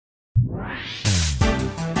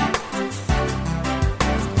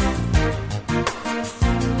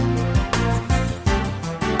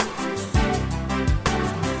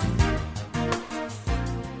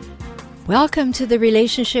Welcome to the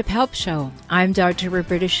Relationship Help Show. I'm Dr.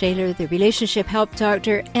 Rhoberta Shaler, the Relationship Help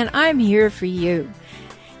Doctor, and I'm here for you.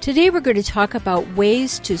 Today we're going to talk about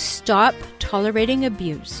ways to stop tolerating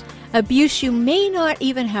abuse. Abuse you may not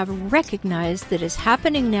even have recognized that is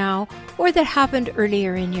happening now or that happened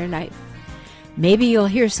earlier in your life. Maybe you'll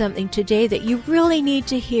hear something today that you really need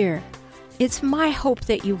to hear. It's my hope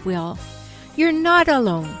that you will. You're not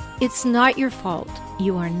alone. It's not your fault.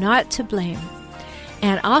 You are not to blame.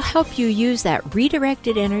 And I'll help you use that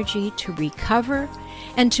redirected energy to recover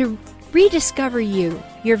and to rediscover you,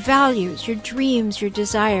 your values, your dreams, your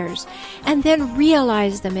desires, and then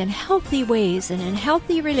realize them in healthy ways and in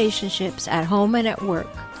healthy relationships at home and at work.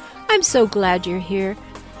 I'm so glad you're here.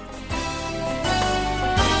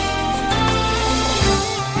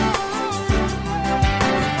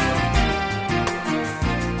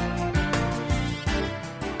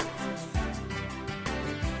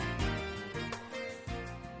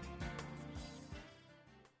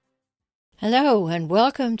 Hello, and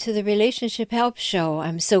welcome to the Relationship Help Show.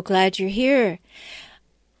 I'm so glad you're here.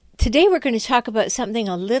 Today we're going to talk about something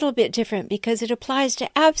a little bit different because it applies to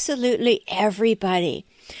absolutely everybody.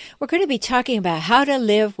 We're going to be talking about how to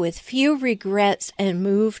live with few regrets and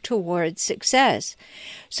move towards success.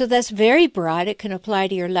 So that's very broad. It can apply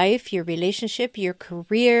to your life, your relationship, your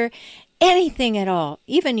career, anything at all,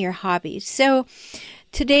 even your hobbies. So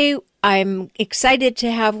today I'm excited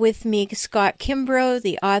to have with me Scott Kimbro,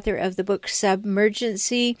 the author of the book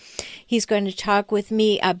SubmUrgency. He's going to talk with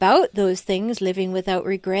me about those things, living without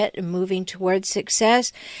regret and moving towards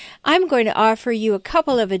success. I'm going to offer you a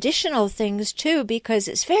couple of additional things too, because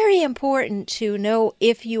it's very important to know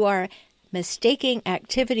if you are mistaking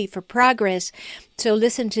activity for progress. So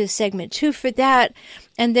listen to segment 2 for that.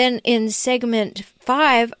 And then in segment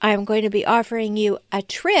 5, I'm going to be offering you a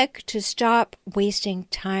trick to stop wasting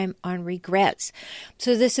time on regrets.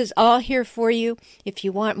 So this is all here for you. If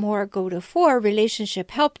you want more, go to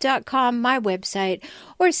forrelationshiphelp.com, my website,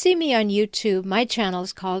 or see me on YouTube. My channel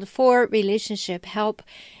is called For Relationship Help.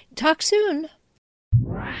 Talk soon.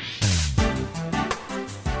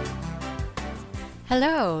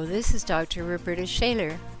 Hello, this is Dr. Rhoberta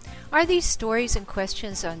Shaler. Are these stories and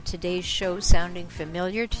questions on today's show sounding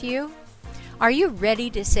familiar to you? Are you ready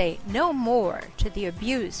to say no more to the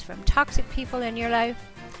abuse from toxic people in your life?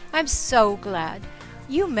 I'm so glad.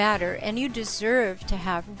 You matter and you deserve to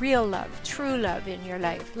have real love, true love in your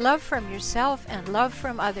life. Love from yourself and love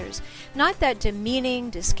from others. Not that demeaning,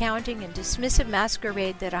 discounting, and dismissive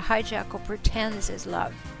masquerade that a hijackal pretends is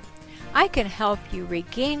love. I can help you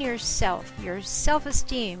regain yourself, your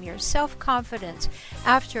self-esteem, your self-confidence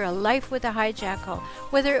after a life with a hijackal,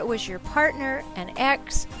 whether it was your partner, an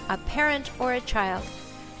ex, a parent, or a child.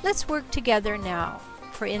 Let's work together now.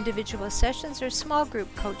 For individual sessions or small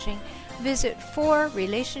group coaching, visit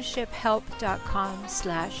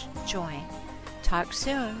forrelationshiphelp.com/join. Talk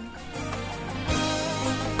soon.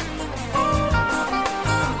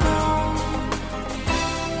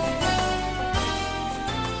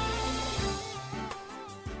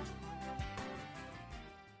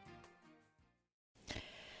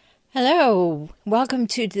 Hello, welcome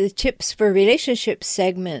to the Tips for Relationships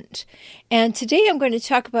segment. And today I'm going to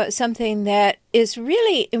talk about something that is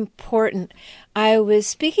really important. I was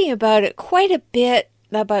speaking about it quite a bit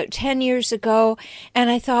about 10 years ago, and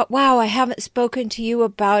I thought, wow, I haven't spoken to you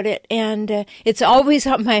about it. And it's always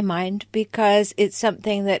on my mind because it's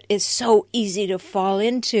something that is so easy to fall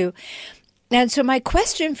into. And so my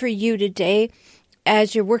question for you today,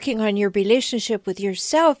 as you're working on your relationship with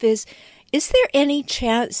yourself, is there any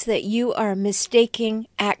chance that you are mistaking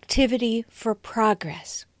activity for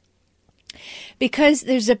progress? Because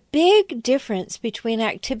there's a big difference between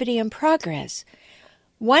activity and progress.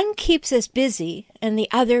 One keeps us busy and the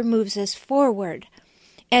other moves us forward.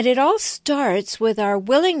 And it all starts with our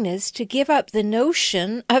willingness to give up the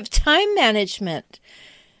notion of time management.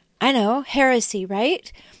 I know, heresy, right?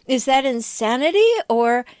 Is that insanity,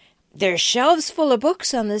 or there's shelves full of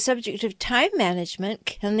books on the subject of time management?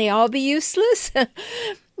 Can they all be useless?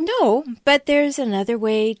 No, but there's another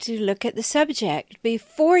way to look at the subject.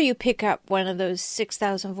 Before you pick up one of those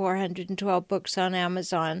 6,412 books on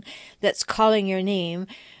Amazon that's calling your name,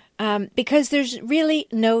 because there's really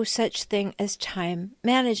no such thing as time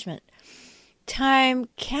management. Time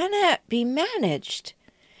cannot be managed.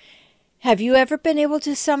 Have you ever been able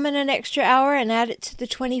to summon an extra hour and add it to the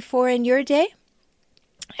 24 in your day?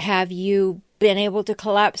 Have you been able to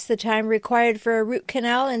collapse the time required for a root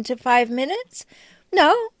canal into 5 minutes?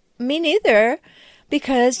 No, me neither,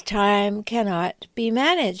 because time cannot be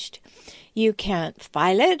managed. You can't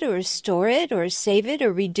file it or store it or save it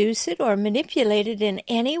or reduce it or manipulate it in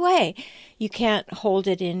any way. You can't hold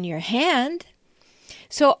it in your hand.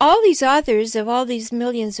 So all these authors of all these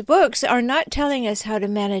millions of books are not telling us how to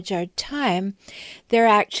manage our time. They're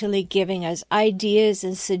actually giving us ideas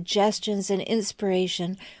and suggestions and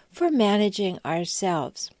inspiration for managing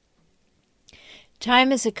ourselves.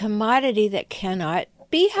 Time is a commodity that cannot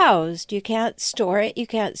be housed. You can't store it. You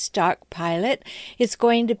can't stockpile it. It's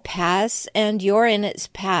going to pass, and you're in its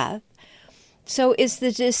path. So it's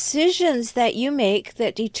the decisions that you make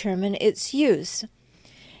that determine its use.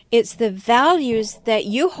 It's the values that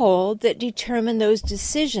you hold that determine those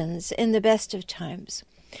decisions in the best of times.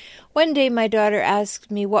 One day my daughter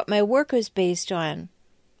asked me what my work was based on.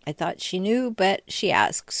 I thought she knew, but she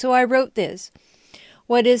asked. So I wrote this.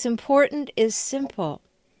 What is important is simple.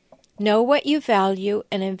 Know what you value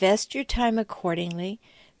and invest your time accordingly.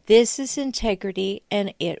 This is integrity,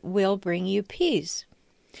 and it will bring you peace.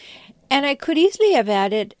 And I could easily have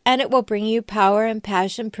added, and it will bring you power and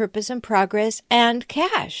passion, purpose and progress, and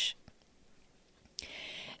cash.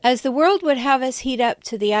 As the world would have us heat up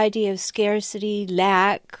to the idea of scarcity,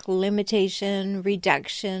 lack, limitation,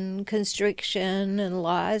 reduction, constriction, and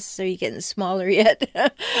loss, are you getting smaller yet?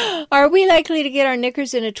 Are we likely to get our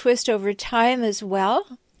knickers in a twist over time as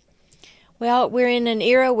well? Well, we're in an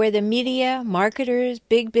era where the media, marketers,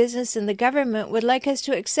 big business, and the government would like us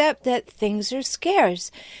to accept that things are scarce,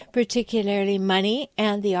 particularly money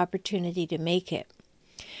and the opportunity to make it.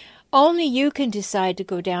 Only you can decide to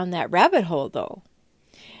go down that rabbit hole, though.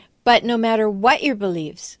 But no matter what your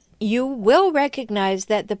beliefs, you will recognize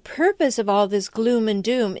that the purpose of all this gloom and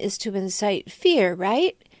doom is to incite fear,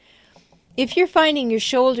 right? If you're finding your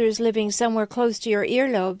shoulders living somewhere close to your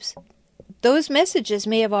earlobes, those messages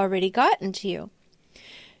may have already gotten to you.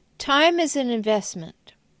 Time is an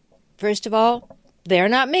investment. First of all, they're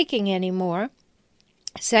not making any more.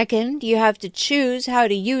 Second, you have to choose how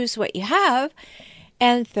to use what you have.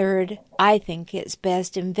 And third, I think it's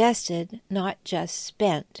best invested, not just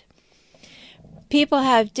spent. People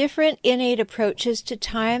have different innate approaches to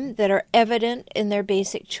time that are evident in their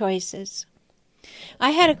basic choices. I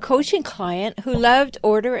had a coaching client who loved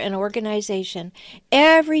order and organization.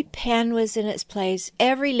 Every pen was in its place,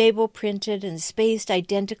 every label printed and spaced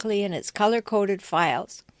identically in its color-coded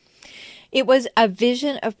files. It was a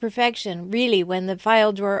vision of perfection, really, when the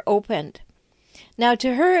file drawer opened. Now,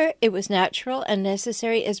 to her, it was natural and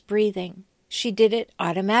necessary as breathing. She did it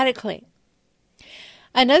automatically.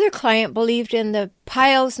 Another client believed in the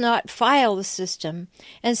piles not files system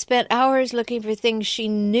and spent hours looking for things she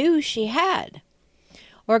knew she had.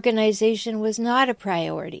 Organization was not a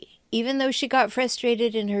priority, even though she got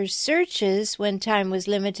frustrated in her searches when time was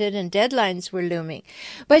limited and deadlines were looming.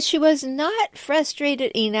 But she was not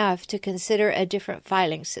frustrated enough to consider a different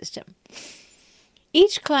filing system.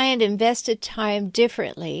 Each client invested time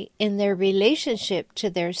differently in their relationship to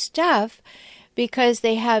their stuff because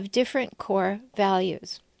they have different core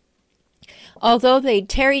values. Although they'd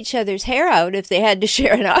tear each other's hair out if they had to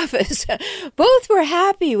share an office, both were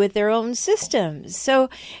happy with their own systems. So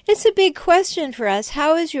it's a big question for us.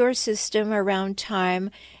 How is your system around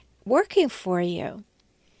time working for you?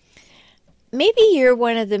 Maybe you're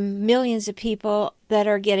one of the millions of people that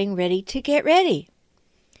are getting ready to get ready.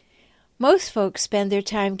 Most folks spend their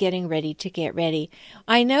time getting ready to get ready.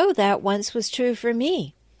 I know that once was true for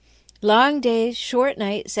me. Long days, short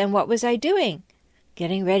nights, and what was I doing?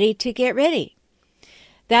 Getting ready to get ready.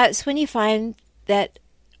 That's when you find that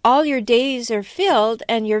all your days are filled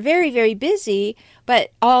and you're very, very busy,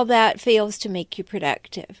 but all that fails to make you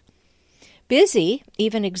productive. Busy,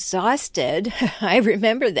 even exhausted, I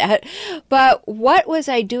remember that, but what was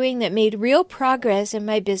I doing that made real progress in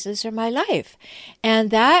my business or my life? And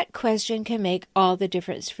that question can make all the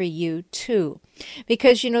difference for you too.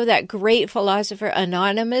 Because that great philosopher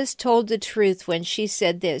Anonymous told the truth when she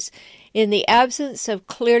said this: in the absence of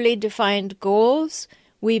clearly defined goals,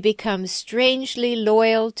 we become strangely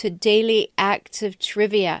loyal to daily acts of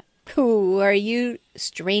trivia. Ooh, are you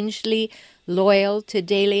strangely loyal to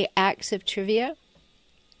daily acts of trivia?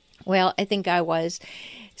 Well, I think I was.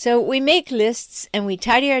 So we make lists and we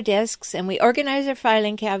tidy our desks and we organize our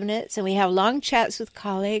filing cabinets and we have long chats with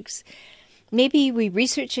colleagues. Maybe we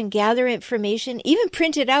research and gather information, even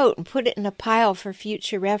print it out and put it in a pile for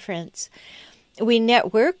future reference. We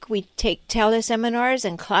network, we take teleseminars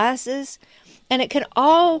and classes, and it can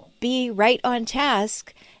all be right on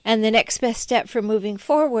task and the next best step for moving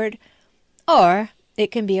forward, or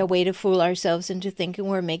it can be a way to fool ourselves into thinking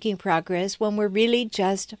we're making progress when we're really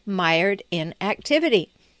just mired in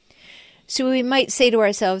activity. So we might say to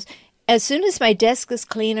ourselves, as soon as my desk is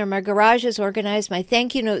clean or my garage is organized, my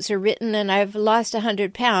thank you notes are written, and I've lost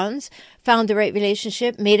 100 pounds, found the right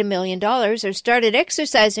relationship, made $1 million, or started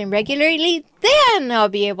exercising regularly, then I'll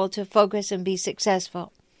be able to focus and be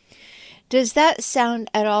successful. Does that sound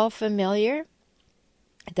at all familiar?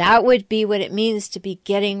 That would be what it means to be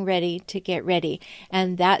getting ready to get ready.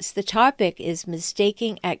 And that's the topic, is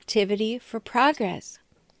mistaking activity for progress.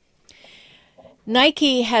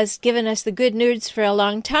 Nike has given us the good news for a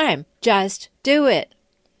long time. Just do it.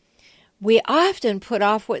 We often put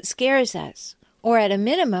off what scares us, or at a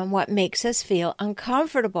minimum, what makes us feel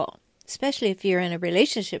uncomfortable, especially if you're in a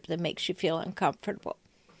relationship that makes you feel uncomfortable.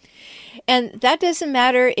 And that doesn't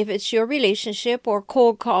matter if it's your relationship or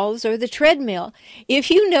cold calls or the treadmill. If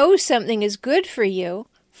you know something is good for you,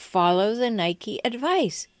 follow the Nike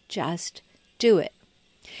advice. Just do it.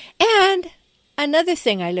 And another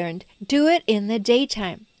thing I learned, do it in the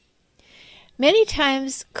daytime. Many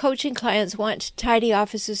times coaching clients want to tidy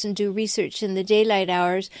offices and do research in the daylight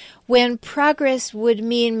hours when progress would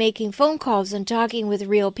mean making phone calls and talking with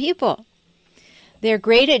real people. They're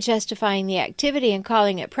great at justifying the activity and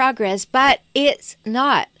calling it progress, but it's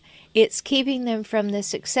not. It's keeping them from the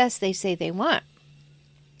success they say they want.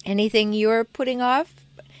 Anything you're putting off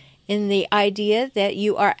in the idea that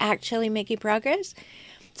you are actually making progress?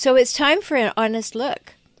 So it's time for an honest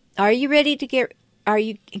look. Are you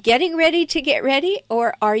getting ready to get ready,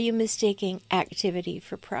 or are you mistaking activity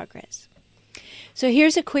for progress? So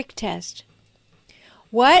here's a quick test.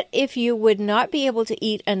 What if you would not be able to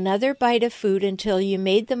eat another bite of food until you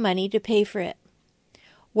made the money to pay for it?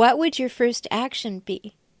 What would your first action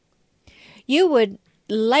be? You would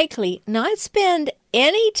likely not spend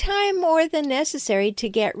any time more than necessary to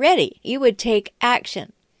get ready. You would take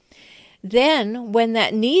action. Then, when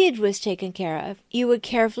that need was taken care of, you would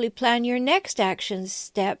carefully plan your next action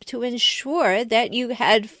step to ensure that you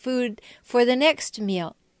had food for the next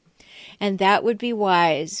meal. And that would be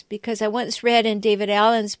wise, because I once read in David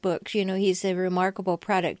Allen's book, he's a remarkable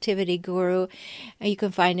productivity guru. You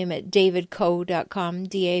can find him at davidco.com,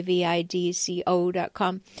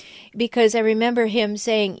 davidco.com, because I remember him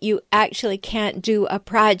saying you actually can't do a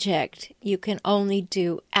project. You can only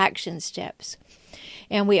do action steps.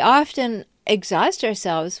 And we often exhaust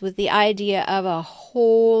ourselves with the idea of a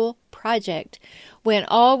whole project, when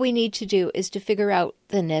all we need to do is to figure out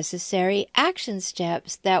the necessary action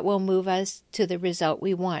steps that will move us to the result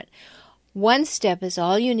we want. One step is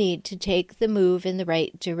all you need to take the move in the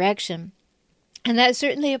right direction. And that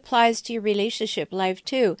certainly applies to your relationship life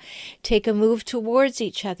too. Take a move towards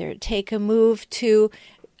each other. Take a move to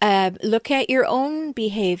look at your own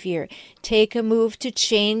behavior. Take a move to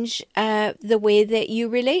change the way that you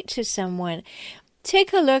relate to someone.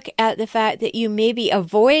 Take a look at the fact that you may be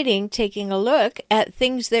avoiding taking a look at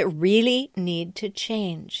things that really need to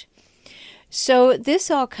change. So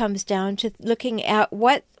this all comes down to looking at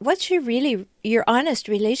what's your honest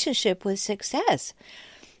relationship with success.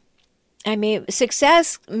 I mean,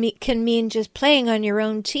 success can mean just playing on your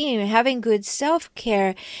own team, having good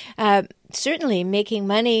self-care, certainly making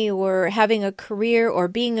money or having a career or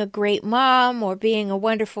being a great mom or being a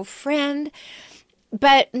wonderful friend.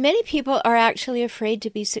 But many people are actually afraid to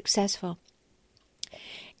be successful.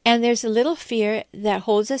 And there's a little fear that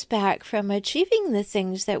holds us back from achieving the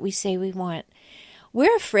things that we say we want.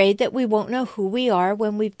 We're afraid that we won't know who we are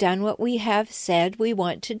when we've done what we have said we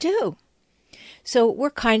want to do. So we're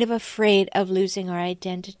kind of afraid of losing our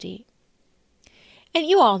identity. And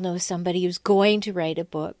you all know somebody who's going to write a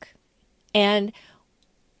book, and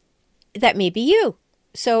that may be you.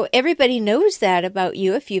 So everybody knows that about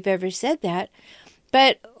you if you've ever said that.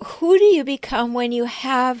 But who do you become when you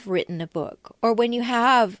have written a book or when you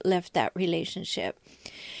have left that relationship?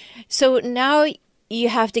 So now you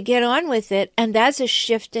have to get on with it, and that's a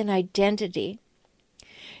shift in identity.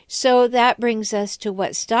 So that brings us to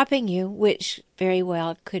what's stopping you, which very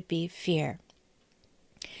well could be fear.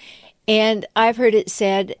 And I've heard it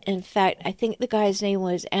said, in fact, I think the guy's name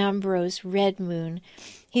was Ambrose Redmoon.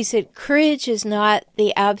 He said, courage is not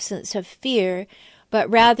the absence of fear, but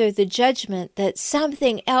rather the judgment that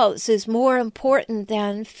something else is more important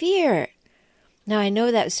than fear. Now, I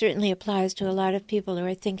know that certainly applies to a lot of people who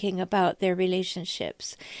are thinking about their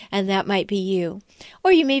relationships, and that might be you.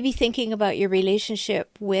 Or you may be thinking about your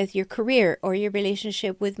relationship with your career or your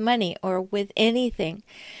relationship with money or with anything.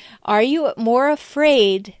 Are you more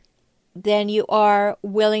afraid than you are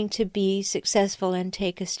willing to be successful and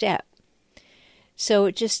take a step?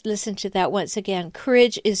 So just listen to that once again.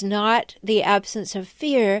 Courage is not the absence of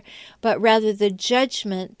fear, but rather the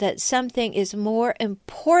judgment that something is more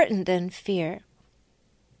important than fear.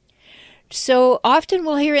 So often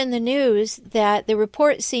we'll hear in the news that the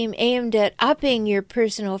reports seem aimed at upping your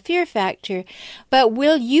personal fear factor, but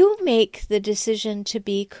will you make the decision to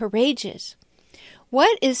be courageous?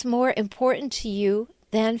 What is more important to you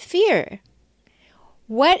than fear?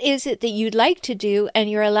 What is it that you'd like to do and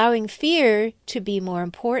you're allowing fear to be more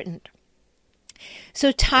important?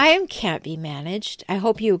 So time can't be managed. I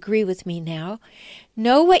hope you agree with me now.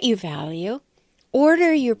 Know what you value.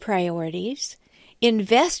 Order your priorities.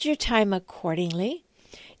 Invest your time accordingly.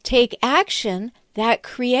 Take action that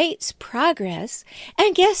creates progress.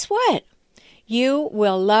 And guess what? You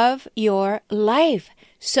will love your life.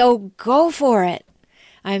 So go for it.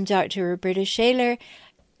 I'm Dr. Rhoberta Shaler,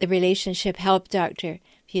 the Relationship Help Doctor.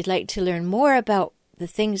 If you'd like to learn more about the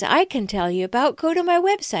things I can tell you about, go to my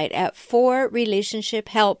website at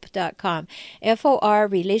forrelationshiphelp.com,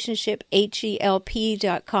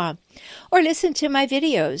 forrelationshiphelp.com, or listen to my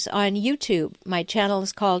videos on YouTube. My channel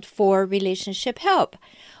is called For Relationship Help,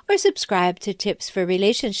 or subscribe to Tips for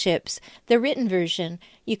Relationships, the written version.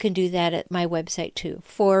 You can do that at my website too,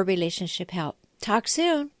 For Relationship Help. Talk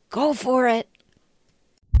soon. Go for it.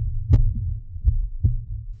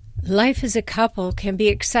 Life as a couple can be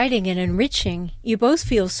exciting and enriching. You both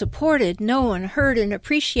feel supported, known, heard, and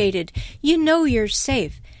appreciated. You know you're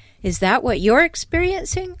safe. Is that what you're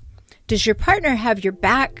experiencing? Does your partner have your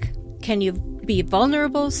back? Can you be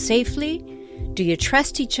vulnerable safely? Do you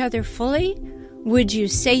trust each other fully? Would you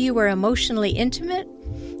say you are emotionally intimate?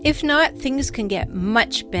 If not, things can get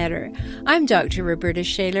much better. I'm Dr. Rhoberta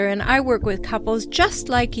Shaler, and I work with couples just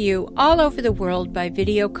like you all over the world by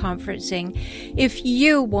video conferencing. If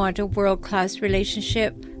you want a world-class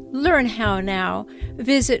relationship, learn how now.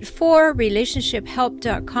 Visit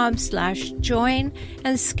forrelationshiphelp.com/join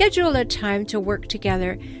and schedule a time to work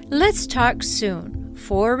together. Let's talk soon.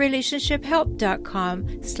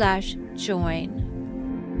 forrelationshiphelp.com/join.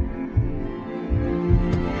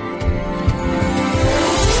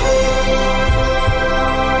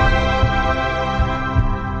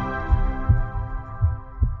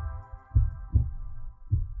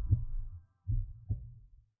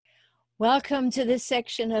 Welcome to this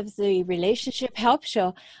section of the Relationship Help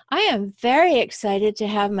Show. I am very excited to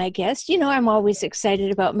have my guest. You know, I'm always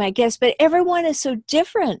excited about my guests, but everyone is so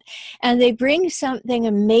different, and they bring something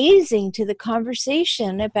amazing to the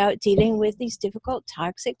conversation about dealing with these difficult,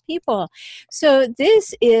 toxic people. So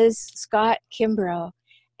this is Scott Kimbro,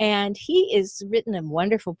 and he has written a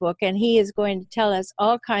wonderful book, and he is going to tell us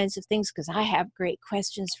all kinds of things because I have great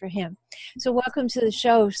questions for him. So welcome to the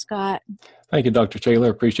show, Scott. Thank you, Dr. Shaler.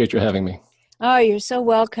 Appreciate you having me. Oh, you're so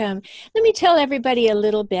welcome. Let me tell everybody a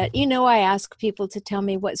little bit. You know, I ask people to tell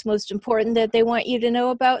me what's most important that they want you to know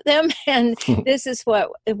about them, and this is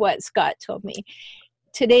what Scott told me.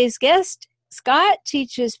 Today's guest, Scott,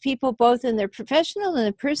 teaches people both in their professional and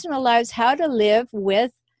their personal lives how to live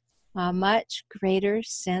with a much greater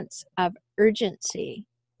sense of urgency.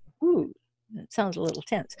 Ooh, that sounds a little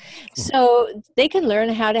tense. So they can learn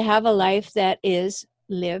how to have a life that is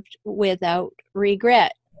lived without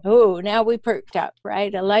regret. Oh, now we perked up,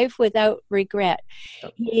 right? A life without regret.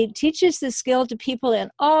 He teaches the skill to people in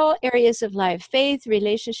all areas of life: faith,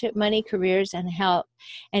 relationship, money, careers, and health.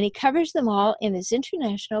 And he covers them all in his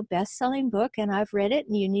international best-selling book, and I've read it,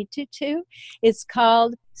 and you need to too. It's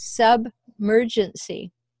called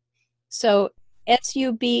SubmUrgency. So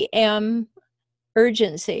SUBM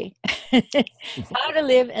urgency. How to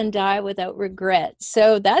live and die without regret.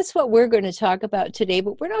 So that's what we're going to talk about today,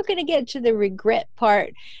 but we're not going to get to the regret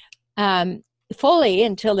part fully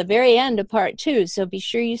until the very end of part 2. So be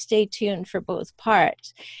sure you stay tuned for both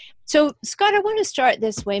parts. So Scott, I want to start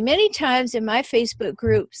this way. Many times in my Facebook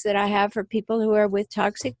groups that I have for people who are with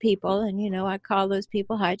toxic people, and you know, I call those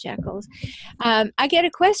people hijackals, I get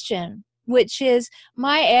a question, which is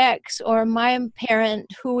my ex or my parent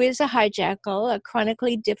who is a hijackal, a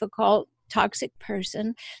chronically difficult, toxic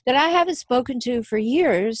person that I haven't spoken to for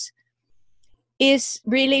years, is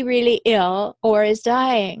really, really ill or is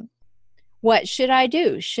dying. What should I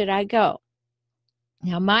do? Should I go?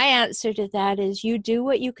 Now, my answer to that is you do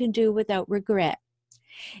what you can do without regret.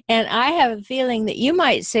 And I have a feeling that you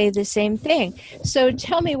might say the same thing. So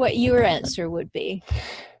tell me what your answer would be.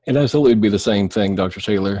 It absolutely would be the same thing, Dr.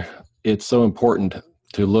 Shaler. It's so important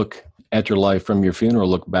to look at your life from your funeral,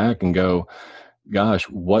 look back and go, gosh,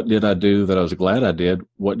 what did I do that I was glad I did?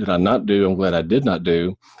 What did I not do? I'm glad I did not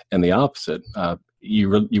do. And the opposite.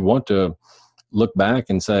 You want to look back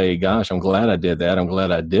and say, gosh, I'm glad I did that. I'm glad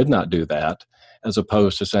I did not do that. As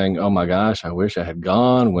opposed to saying, oh my gosh, I wish I had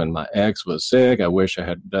gone when my ex was sick. I wish I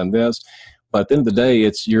had done this. But at the end of the day,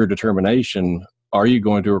 it's your determination. Are you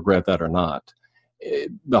going to regret that or not?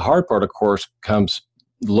 The hard part, of course, comes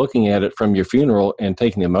looking at it from your funeral and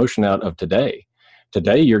taking the emotion out of today.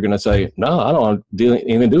 Today, you're going to say, no, I don't want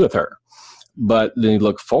anything to do with her. But then you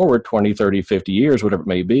look forward 20, 30, 50 years, whatever it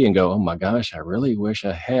may be, and go, oh my gosh, I really wish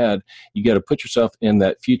I had. You got to put yourself in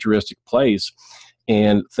that futuristic place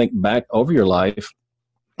and think back over your life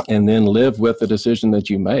and then live with the decision that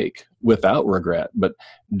you make without regret. But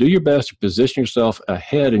do your best to position yourself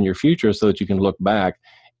ahead in your future so that you can look back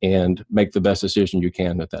and make the best decision you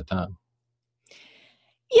can at that time.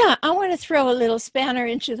 Yeah, I want to throw a little spanner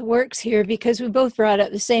into the works here because we both brought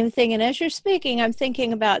up the same thing. And as you're speaking, I'm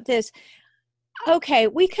thinking about this. Okay,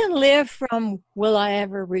 we can live from, will I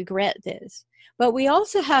ever regret this? But we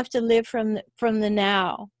also have to live from the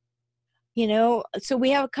now. So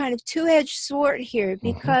we have a kind of two-edged sword here,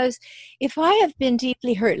 because if I have been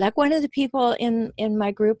deeply hurt, like one of the people in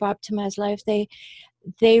my group, Optimize Life, they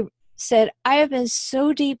said, I have been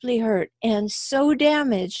so deeply hurt and so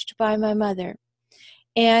damaged by my mother.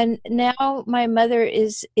 And now my mother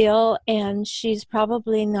is ill and she's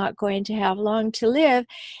probably not going to have long to live.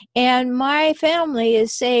 And my family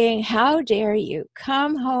is saying, how dare you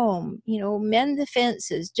come home, mend the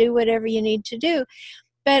fences, do whatever you need to do.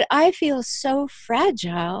 But I feel so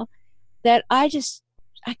fragile that I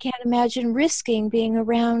can't imagine risking being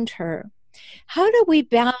around her. How do we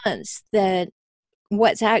balance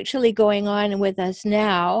what's actually going on with us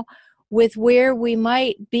now with where we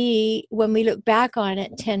might be when we look back on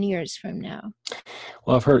it 10 years from now?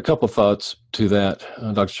 Well, I've heard a couple of thoughts to that,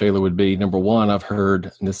 Dr. Shaler, would be, number one, I've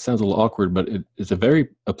heard, and this sounds a little awkward, but it's a very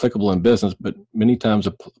applicable in business, but many times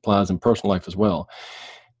applies in personal life as well.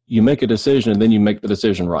 You make a decision and then you make the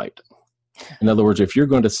decision right. In other words, if you're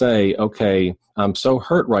going to say, okay, I'm so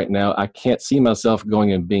hurt right now, I can't see myself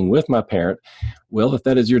going and being with my parent. Well, if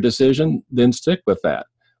that is your decision, then stick with that.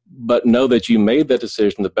 But know that you made that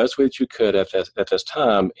decision the best way that you could at this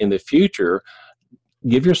time. In the future,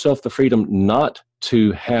 give yourself the freedom not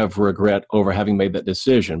to have regret over having made that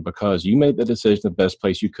decision, because you made the decision the best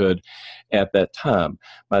place you could at that time.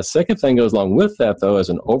 My second thing goes along with that, though, as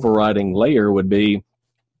an overriding layer would be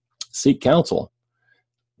seek counsel.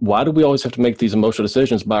 Why do we always have to make these emotional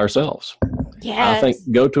decisions by ourselves? Yes. I think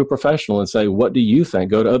go to a professional and say, what do you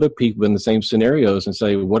think? Go to other people in the same scenarios and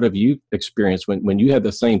say, what have you experienced when you had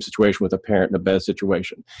the same situation with a parent in a bad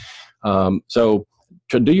situation? So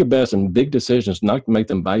to do your best in big decisions, not to make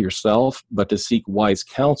them by yourself, but to seek wise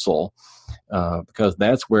counsel, because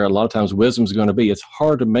that's where a lot of times wisdom is going to be. It's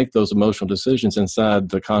hard to make those emotional decisions inside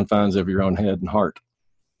the confines of your own head and heart.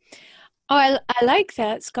 Oh, I like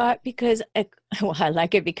that, Scott, because I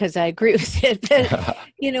like it because I agree with it. But,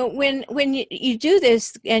 when you do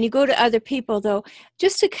this and you go to other people, though,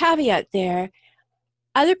 just a caveat there,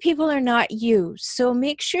 other people are not you. So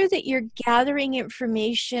make sure that you're gathering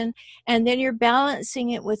information and then you're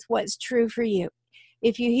balancing it with what's true for you.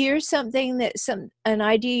 If you hear something an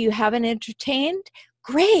idea you haven't entertained,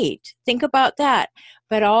 great. Think about that.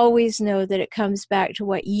 But always know that it comes back to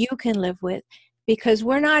what you can live with. Because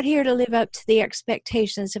we're not here to live up to the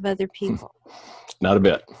expectations of other people. Not a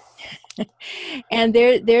bit. And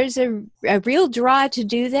there's a real draw to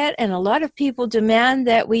do that, and a lot of people demand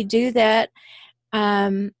that we do that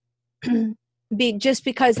just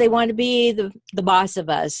because they want to be the boss of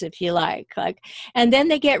us, if you like. And then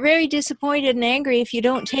they get very disappointed and angry if you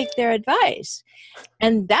don't take their advice.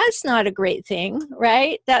 And that's not a great thing,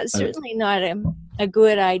 right? That's certainly not a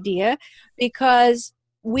good idea, because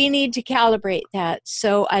we need to calibrate that.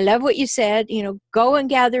 So I love what you said, go and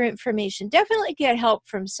gather information. Definitely get help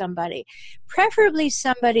from somebody, preferably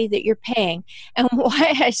somebody that you're paying. And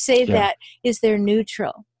why I say that is they're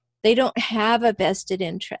neutral. They don't have a vested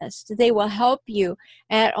interest. They will help you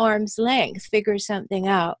at arm's length figure something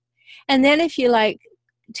out. And then if you like,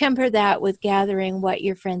 temper that with gathering what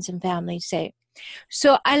your friends and family say.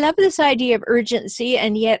 So I love this idea of urgency,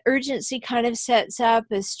 and yet urgency kind of sets up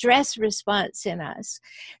a stress response in us.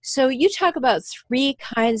 So you talk about 3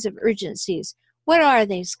 kinds of urgencies. What are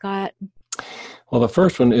they, Scott? Well, the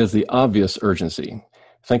first one is the obvious urgency.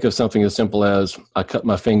 Think of something as simple as, I cut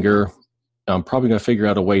my finger, I'm probably going to figure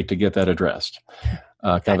out a way to get that addressed.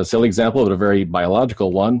 Kind of a silly example, but a very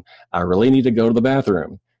biological one. I really need to go to the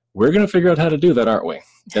bathroom. We're going to figure out how to do that, aren't we?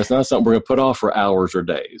 That's not something we're going to put off for hours or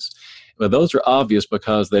days. But those are obvious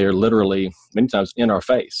because they are literally many times in our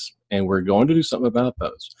face, and we're going to do something about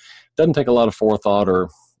those. It doesn't take a lot of forethought or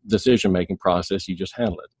decision-making process. You just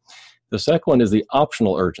handle it. The second one is the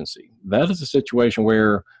optional urgency. That is a situation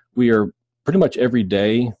where we are pretty much every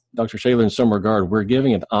day, Dr. Shaler, in some regard, we're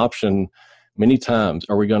giving an option many times.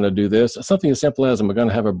 Are we going to do this? Something as simple as, am I going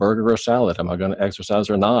to have a burger or salad? Am I going to exercise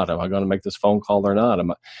or not? Am I going to make this phone call or not?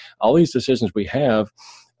 All these decisions we have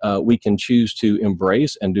we can choose to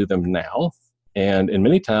embrace and do them now. And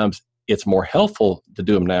many times it's more helpful to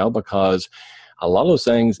do them now, because a lot of those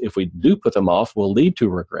things, if we do put them off, will lead to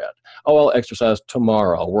regret. Oh, I'll exercise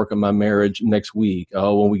tomorrow. I'll work on my marriage next week.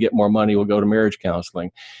 Oh, when we get more money, we'll go to marriage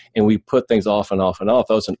counseling. And we put things off and off and off.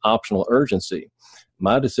 That's an optional urgency.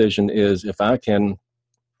 My decision is, if I can,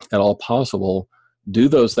 at all possible, do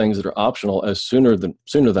those things that are optional as sooner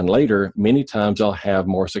than later, many times I'll have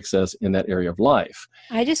more success in that area of life.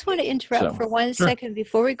 I just want to interrupt for one Sure. second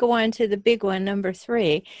before we go on to the big one, number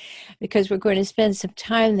 3, because we're going to spend some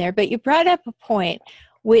time there. But you brought up a point,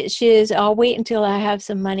 which is, I'll wait until I have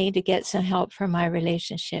some money to get some help for my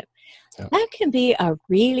relationship. Yeah. That can be a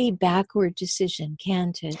really backward decision,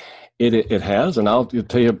 can't it? It has, and I'll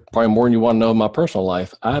tell you probably more than you want to know in my personal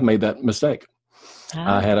life. I made that mistake.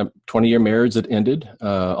 I had a 20-year marriage that ended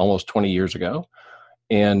almost 20 years ago,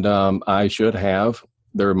 and I should have.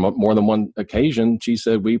 There were more than one occasion she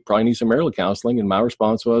said, we probably need some marital counseling, and my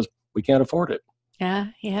response was, we can't afford it. Yeah.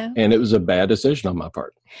 And it was a bad decision on my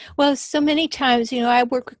part. Well, so many times, I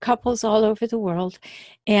work with couples all over the world,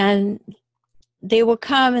 and they will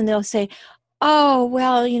come and they'll say, oh,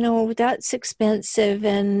 well, that's expensive.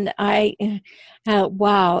 And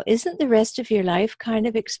wow, isn't the rest of your life kind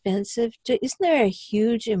of expensive? Isn't there a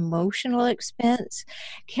huge emotional expense?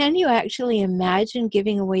 Can you actually imagine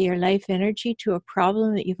giving away your life energy to a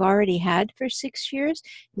problem that you've already had for 6 years?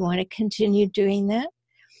 You want to continue doing that?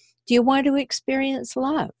 Do you want to experience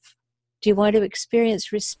love? Do you want to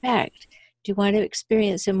experience respect? Do you want to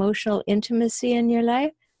experience emotional intimacy in your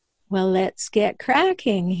life? Well, let's get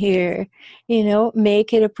cracking here.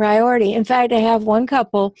 Make it a priority. In fact, I have one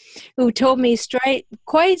couple who told me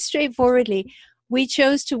quite straightforwardly, we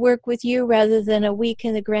chose to work with you rather than a week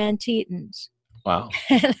in the Grand Tetons. Wow.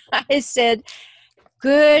 And I said,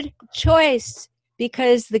 good choice,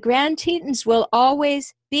 because the Grand Tetons will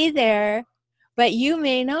always be there, but you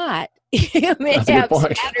may not. You may have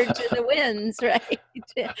scattered to the winds, right?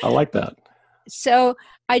 I like that. So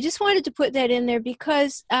I just wanted to put that in there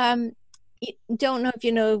because don't know if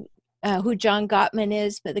you know who John Gottman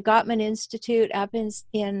is, but the Gottman Institute up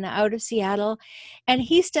in out of Seattle, and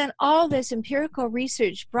he's done all this empirical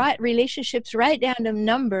research, brought relationships right down to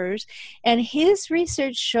numbers, and his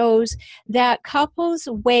research shows that couples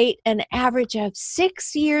wait an average of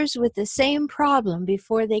 6 years with the same problem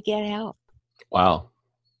before they get help. Wow.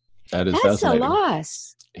 That's fascinating. A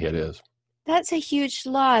loss. It is. That's a huge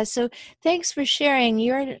loss. So thanks for sharing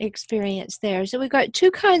your experience there. So we've got 2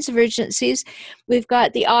 kinds of urgencies. We've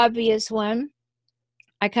got the obvious one.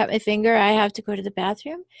 I cut my finger, I have to go to the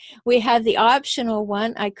bathroom. We have the optional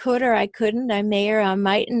one. I could or I couldn't. I may or I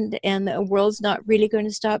mightn't. And the world's not really going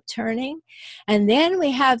to stop turning. And then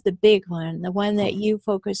we have the big one, the one that you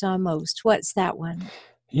focus on most. What's that one?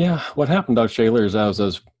 Yeah. What happened, Dr. Shaler, is I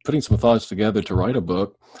was putting some thoughts together to write a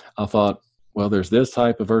book. I thought, well, there's this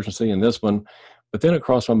type of urgency and this one. But then it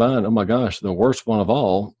crossed my mind, oh my gosh, the worst one of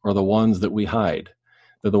all are the ones that we hide.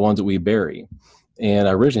 They're the ones that we bury. And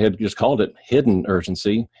I originally had just called it hidden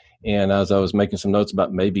urgency. And as I was making some notes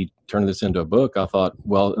about maybe turning this into a book, I thought,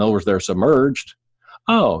 well, in other words, they're submerged.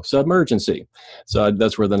 Oh, SubmUrgency. So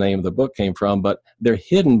that's where the name of the book came from. But they're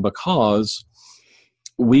hidden because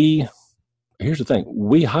here's the thing,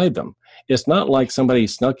 we hide them. It's not like somebody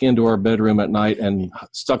snuck into our bedroom at night and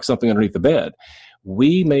stuck something underneath the bed.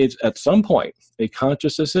 We made, at some point, a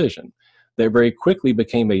conscious decision that very quickly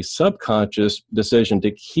became a subconscious decision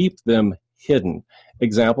to keep them hidden.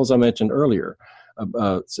 Examples I mentioned earlier,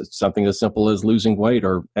 something as simple as losing weight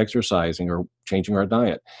or exercising or changing our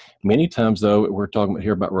diet. Many times, though, we're talking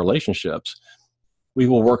here about relationships. We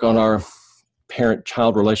will work on our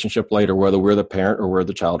parent-child relationship later, whether we're the parent or we're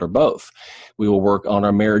the child or both. We will work on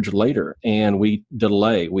our marriage later, and we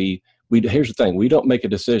delay. Here's the thing, we don't make a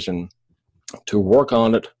decision to work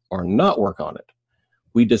on it or not work on it.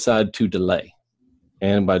 We decide to delay.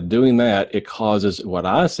 And by doing that, it causes what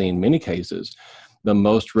I've seen in many cases, the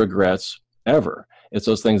most regrets ever. It's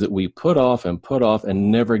those things that we put off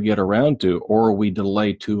and never get around to, or we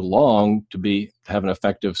delay too long to have an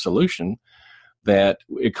effective solution, that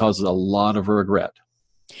it causes a lot of regret.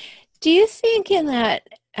 Do you think in that,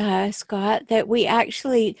 Scott, that we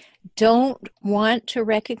actually don't want to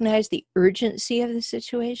recognize the urgency of the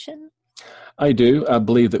situation? I do. I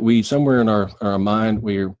believe that we, somewhere in our mind,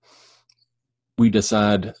 we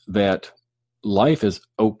decide that life is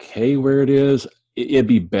okay where it is. It'd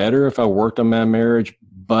be better if I worked on my marriage,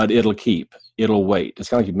 but it'll wait. It's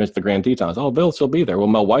kind of like you mentioned the Grand Tetons. Oh, they'll still be there. Well,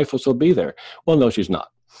 my wife will still be there. Well, no, she's not.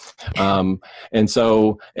 And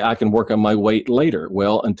so I can work on my weight later.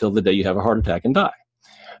 Well, until the day you have a heart attack and die.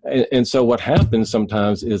 And so what happens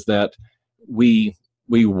sometimes is that we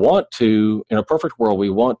we want to, in a perfect world, we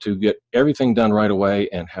want to get everything done right away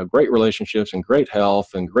and have great relationships and great health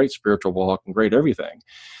and great spiritual walk and great everything.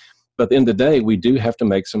 But at the end of the day, we do have to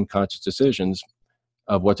make some conscious decisions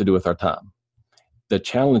of what to do with our time. The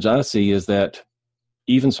challenge I see is that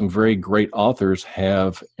even some very great authors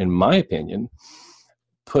have, in my opinion,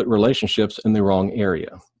 put relationships in the wrong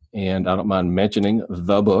area. And I don't mind mentioning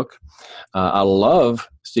the book. I love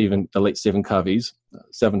the late Stephen Covey's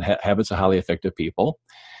 7 Habits of Highly Effective People.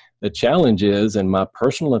 The challenge is, in my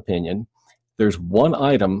personal opinion, there's one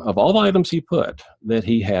item of all the items he put that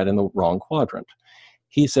he had in the wrong quadrant.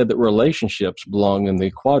 He said that relationships belong in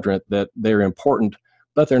the quadrant that they're important,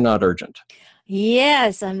 but they're not urgent.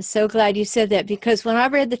 Yes, I'm so glad you said that, because when I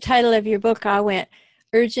read the title of your book, I went,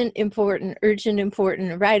 urgent, important,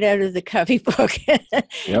 right out of the Covey book. Yep.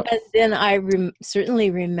 And then I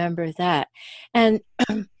certainly remember that. And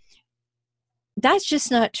that's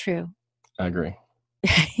just not true. I agree.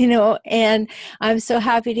 And I'm so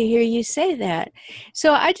happy to hear you say that.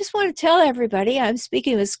 So I just want to tell everybody, I'm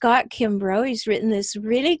speaking with Scott Kimbro. He's written this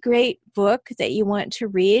really great book that you want to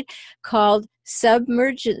read called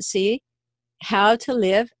SubmUrgency: How to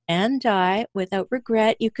Live and Die Without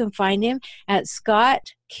Regret. You can find him at Scott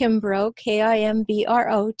Kimbro,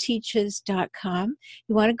 Kimbro, teaches.com.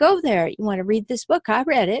 You want to go there. You want to read this book. I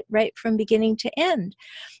read it right from beginning to end.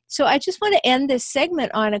 So I just want to end this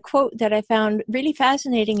segment on a quote that I found really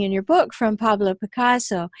fascinating in your book from Pablo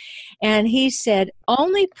Picasso. And he said,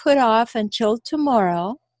 "Only put off until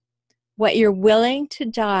tomorrow what you're willing to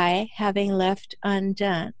die having left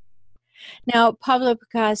undone." Now, Pablo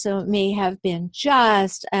Picasso may have been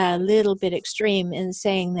just a little bit extreme in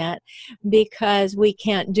saying that, because we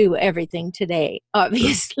can't do everything today,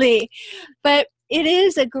 obviously. But it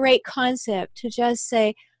is a great concept to just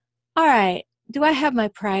say, all right, do I have my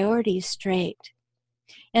priorities straight?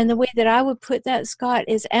 And the way that I would put that, Scott,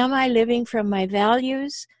 is, am I living from my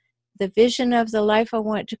values, the vision of the life I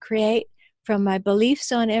want to create, from my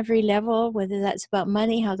beliefs on every level, whether that's about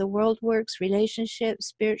money, how the world works, relationships,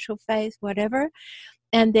 spiritual faith, whatever.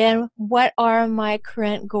 And then what are my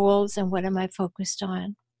current goals and what am I focused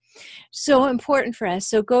on? So important for us.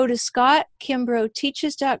 So go to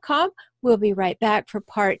ScottKimbroTeaches.com. We'll be right back for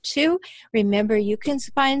part 2. Remember, you can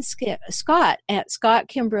find Scott at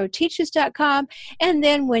ScottKimbroTeaches.com. And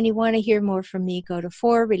then when you want to hear more from me, go to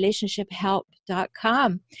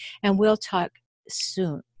forrelationshiphelp.com. And we'll talk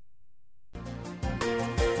soon.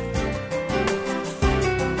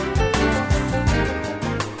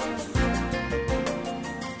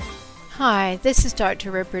 Hi, this is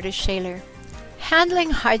Dr. Rhoberta Shaler.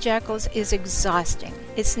 Handling hijackals is exhausting.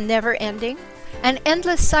 It's never ending, an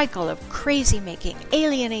endless cycle of crazy making,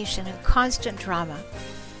 alienation, and constant drama.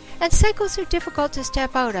 And cycles are difficult to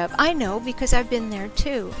step out of. I know, because I've been there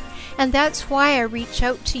too. And that's why I reach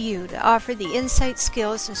out to you to offer the insight,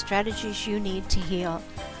 skills, and strategies you need to heal.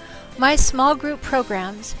 My small group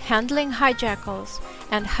programs, Handling Hijackals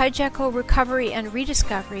and Hijackal Recovery and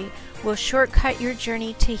Rediscovery, will shortcut your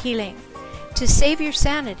journey to healing, to save your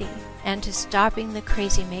sanity, and to stopping the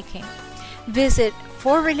crazy making. Visit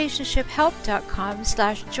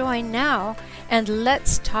forrelationshiphelp.com/join now, and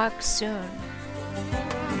let's talk soon.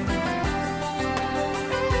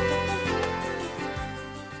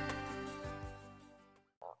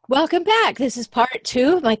 Welcome back. This is part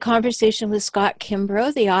 2 of my conversation with Scott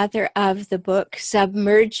Kimbro, the author of the book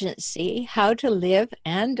SubmUrgency: How to Live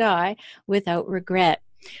and Die Without Regret.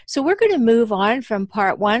 So we're going to move on from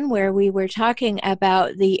part 1, where we were talking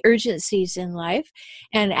about the urgencies in life,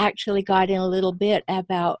 and actually got in a little bit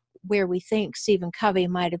about where we think Stephen Covey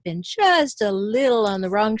might have been just a little on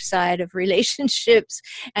the wrong side of relationships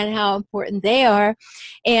and how important they are.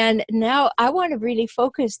 And now I want to really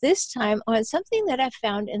focus this time on something that I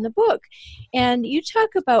found in the book. And you talk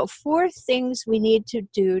about 4 things we need to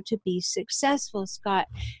do to be successful, Scott.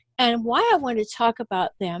 And why I want to talk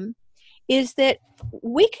about them is that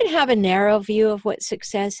we can have a narrow view of what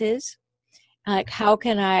success is. Like, how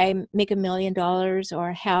can I make $1 million,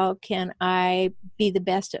 or how can I be the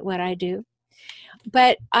best at what I do?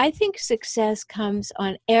 But I think success comes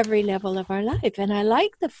on every level of our life. And I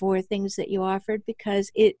like the 4 things that you offered,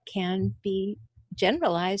 because it can be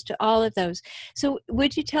generalized to all of those. So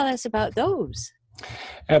would you tell us about those?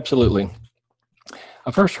 Absolutely. I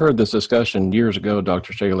first heard this discussion years ago,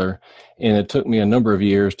 Dr. Shaler, and it took me a number of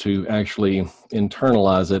years to actually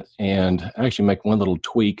internalize it and actually make one little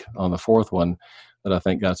tweak on the 4th one that I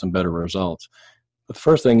think got some better results. But the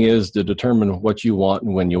first thing is to determine what you want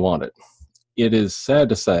and when you want it. It is sad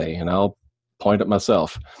to say, and I'll point at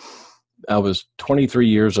myself, I was 23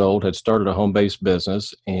 years old, had started a home-based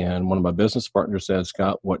business, and one of my business partners said,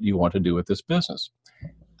 "Scott, what do you want to do with this business?"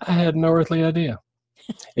 I had no earthly idea.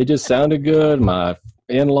 It just sounded good. My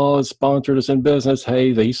in-laws sponsored us in business.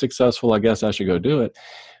 Hey, he's successful. I guess I should go do it.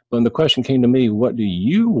 But when the question came to me, what do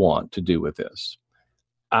you want to do with this?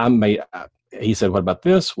 He said, what about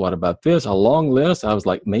this? What about this? A long list. I was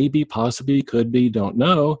like, maybe, possibly, could be, don't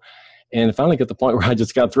know. And finally got to the point where I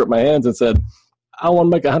just got threw up my hands and said, I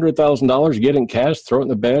want to make $100,000, get it in cash, throw it in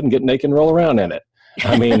the bed, and get naked and roll around in it.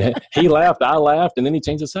 I mean, he laughed, I laughed, and then he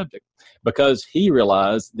changed the subject because he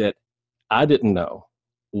realized that I didn't know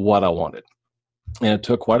what I wanted. And it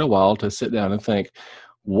took quite a while to sit down and think,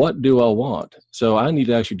 what do I want? So I need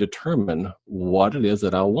to actually determine what it is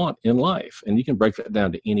that I want in life. And you can break that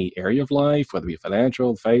down to any area of life, whether it be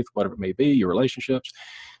financial, faith, whatever it may be, your relationships.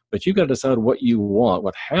 But you've got to decide what you want.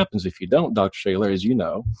 What happens if you don't, Dr. Shaler, as you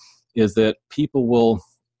know, is that people will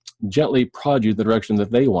gently prod you the direction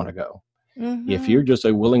that they want to go. Mm-hmm. If you're just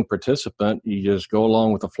a willing participant, you just go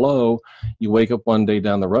along with the flow. You wake up one day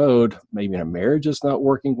down the road, maybe in a marriage that's not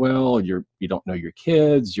working well, you don't know your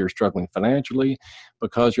kids, you're struggling financially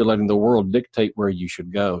because you're letting the world dictate where you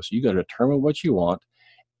should go. So you got to determine what you want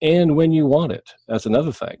and when you want it. That's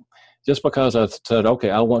another thing. Just because I said,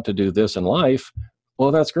 okay, I want to do this in life,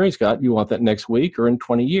 well, that's great, Scott. You want that next week or in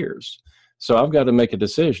 20 years. So I've got to make a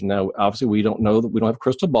decision. Now, obviously, we don't know that we don't have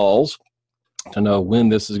crystal balls to know when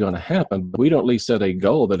this is going to happen, but we don't at least set a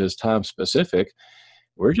goal that is time specific.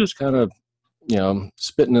 We're just kind of,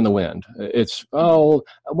 spitting in the wind. It's,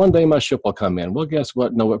 one day my ship will come in. Well, guess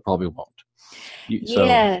what? No, it probably won't.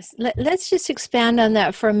 Yes. Let's just expand on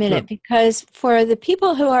that for a minute, sure. Because for the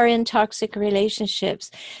people who are in toxic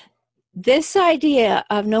relationships, this idea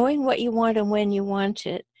of knowing what you want and when you want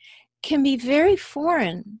it can be very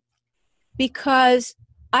foreign, because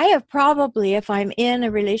I have probably, if I'm in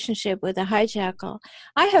a relationship with a hijackal,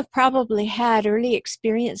 I have probably had early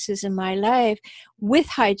experiences in my life with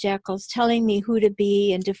hijackals telling me who to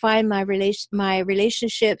be and define my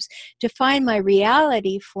relationships, define my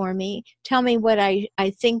reality for me, tell me what I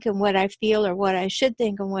think and what I feel, or what I should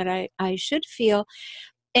think and what I should feel.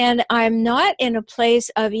 And I'm not in a place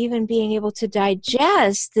of even being able to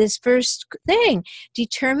digest this first thing.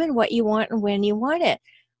 Determine what you want and when you want it.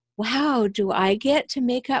 Wow, do I get to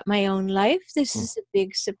make up my own life? This is a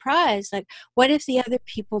big surprise. Like, what if the other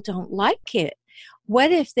people don't like it?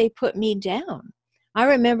 What if they put me down? I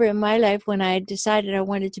remember in my life when I decided I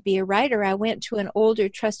wanted to be a writer, I went to an older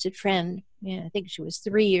trusted friend. I think she was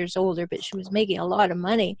 3 years older, but she was making a lot of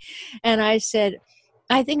money. And I said,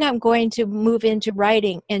 I think I'm going to move into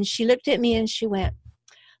writing. And she looked at me and she went,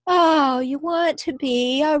 oh, you want to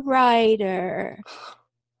be a writer?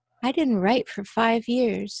 I didn't write for 5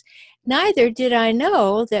 years. Neither did I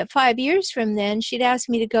know that 5 years from then, she'd ask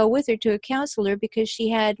me to go with her to a counselor because she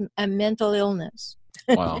had a mental illness.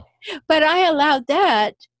 Wow. But I allowed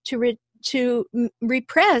that to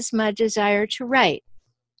repress my desire to write.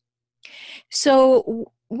 So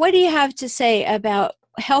what do you have to say about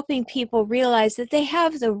helping people realize that they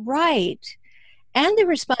have the right and the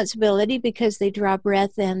responsibility, because they draw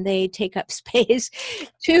breath and they take up space,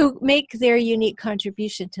 to make their unique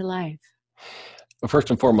contribution to life? Well, first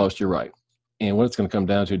and foremost, you're right. And what it's going to come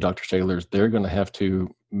down to, Dr. Shaler, is they're going to have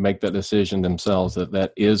to make that decision themselves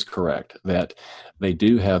that is correct, that they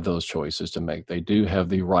do have those choices to make. They do have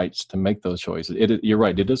the rights to make those choices. You're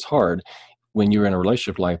right. It is hard when you're in a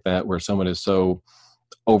relationship like that where someone is so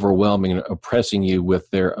overwhelming and oppressing you with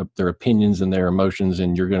their opinions and their emotions,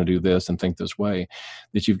 and you're going to do this and think this way,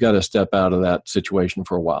 that you've got to step out of that situation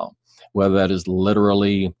for a while. Whether that is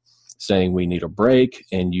literally saying we need a break,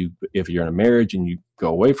 and if you're in a marriage and you go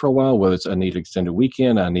away for a while, whether it's I need an extended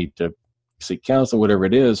weekend, I need to seek counseling, whatever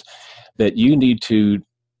it is, that you need to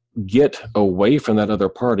get away from that other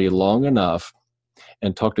party long enough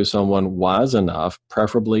and talk to someone wise enough,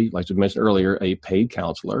 preferably, like we mentioned earlier, a paid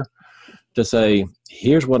counselor, to say,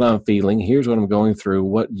 here's what I'm feeling, here's what I'm going through,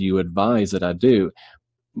 what do you advise that I do?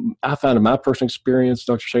 I found in my personal experience,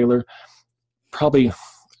 Dr. Shaler, probably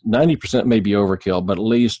 90% may be overkill, but at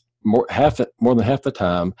least more than half the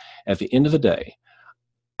time, at the end of the day,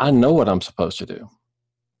 I know what I'm supposed to do.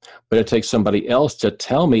 But it takes somebody else to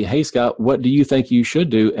tell me, hey, Scott, what do you think you should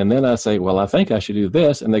do? And then I say, well, I think I should do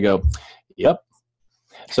this. And they go, yep.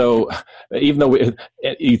 So even though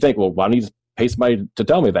you think, well, why don't you pay somebody to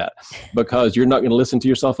tell me that? Because you're not going to listen to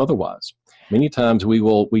yourself otherwise. Many times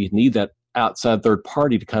we need that outside third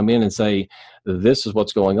party to come in and say, this is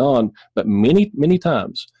what's going on. But many, many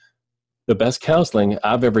times, the best counseling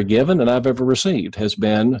I've ever given and I've ever received has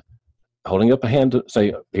been holding up a hand to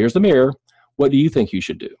say, here's the mirror. What do you think you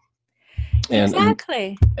should do?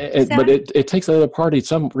 Exactly. But it takes the other party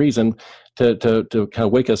some reason to kind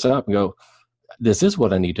of wake us up and go, this is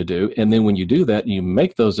what I need to do. And then when you do that, you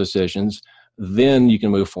make those decisions, then you can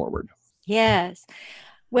move forward. Yes.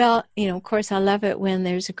 Well, of course, I love it when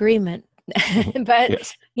there's agreement. But,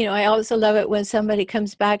 Yes. I also love it when somebody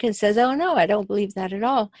comes back and says, oh, no, I don't believe that at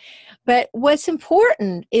all. But what's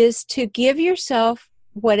important is to give yourself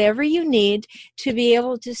whatever you need to be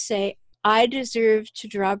able to say, I deserve to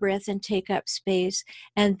draw breath and take up space.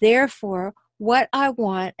 And therefore, what I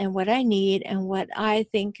want and what I need and what I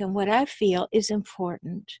think and what I feel is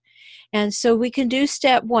important. And so we can do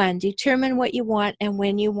step 1, determine what you want and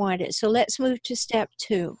when you want it. So let's move to step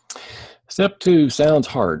 2. Step 2 sounds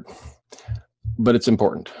hard, but it's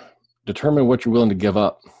important. Determine what you're willing to give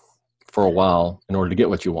up for a while in order to get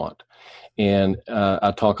what you want. And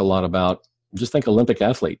I talk a lot about, just think Olympic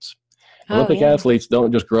athletes. Olympic athletes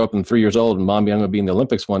don't just grow up and 3 years old and Mommy, I'm going to be in the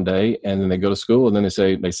Olympics one day. And then they go to school and then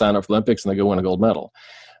they sign up for Olympics and they go win a gold medal.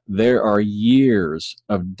 There are years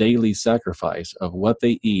of daily sacrifice of what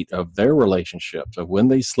they eat, of their relationships, of when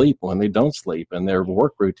they sleep, when they don't sleep, and their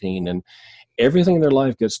work routine. And everything in their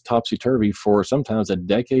life gets topsy-turvy for sometimes a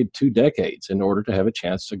decade, 2 decades in order to have a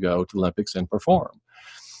chance to go to the Olympics and perform.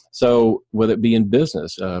 So whether it be in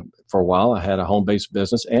business, for a while I had a home-based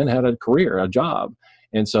business and had a career, a job.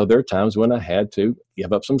 And so there are times when I had to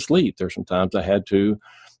give up some sleep. There's some times I had to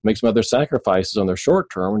make some other sacrifices on the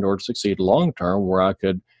short term in order to succeed long term, where I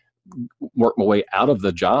could work my way out of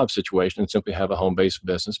the job situation and simply have a home-based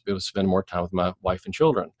business, be able to spend more time with my wife and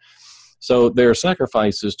children. So there are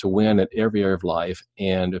sacrifices to win at every area of life.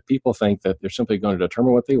 And if people think that they're simply going to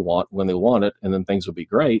determine what they want when they want it, and then things will be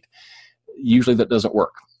great, usually that doesn't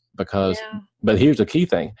work. But here's the key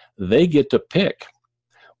thing. They get to pick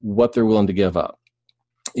what they're willing to give up.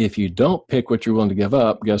 If you don't pick what you're willing to give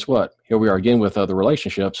up, guess what? Here we are again with other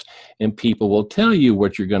relationships, and people will tell you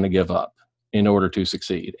what you're going to give up in order to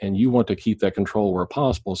succeed. And you want to keep that control where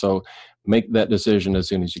possible. So make that decision as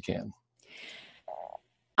soon as you can.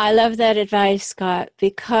 I love that advice, Scott,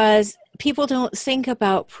 because people don't think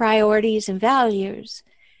about priorities and values.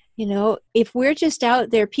 If we're just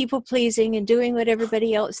out there people pleasing and doing what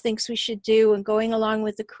everybody else thinks we should do and going along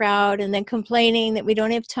with the crowd and then complaining that we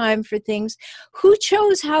don't have time for things, who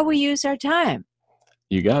chose how we use our time?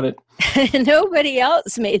 You got it. Nobody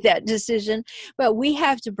else made that decision, but we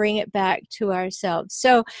have to bring it back to ourselves.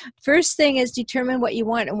 So first thing is determine what you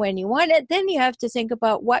want and when you want it. Then you have to think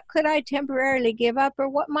about what could I temporarily give up or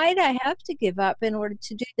what might I have to give up in order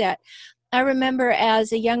to do that. I remember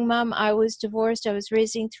as a young mom, I was divorced. I was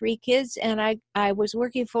raising 3 kids and I was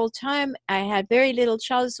working full time. I had very little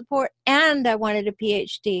child support and I wanted a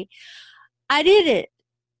PhD. I did it.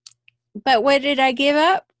 But what did I give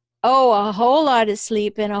up? Oh, a whole lot of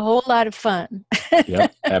sleep and a whole lot of fun. Yeah,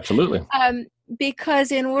 absolutely.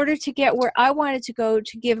 Because in order to get where I wanted to go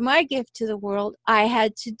to give my gift to the world, I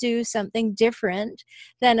had to do something different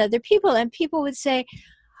than other people. And people would say,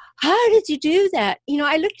 how did you do that?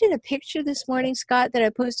 I looked at a picture this morning, Scott, that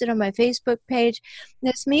I posted on my Facebook page.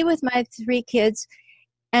 That's me with my 3 kids.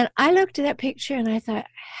 And I looked at that picture and I thought,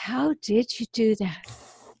 how did you do that?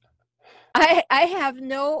 I have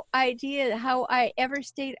no idea how I ever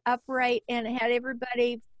stayed upright and had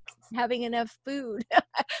everybody having enough food.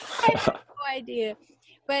 I have no idea.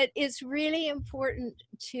 But it's really important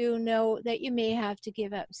to know that you may have to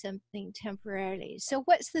give up something temporarily. So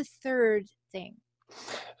what's the third thing?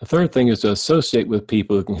 The third thing is to associate with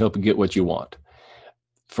people who can help you get what you want.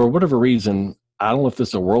 For whatever reason, I don't know if this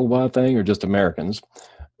is a worldwide thing or just Americans,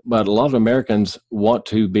 but a lot of Americans want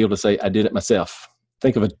to be able to say, I did it myself.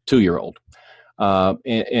 Think of a 2-year-old.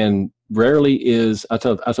 And rarely is, I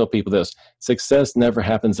tell people this, success never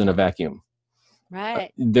happens in a vacuum.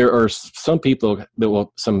 Right. There are some people that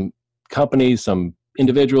will, some companies, some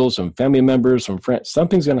individuals, some family members, some friends,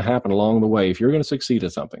 something's going to happen along the way. If you're going to succeed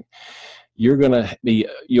at something,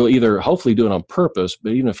 you'll either hopefully do it on purpose,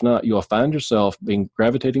 but even if not, you'll find yourself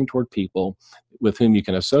gravitating toward people with whom you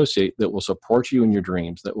can associate that will support you in your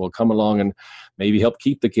dreams, that will come along and maybe help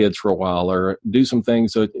keep the kids for a while or do some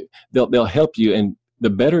things. So they'll help you. And the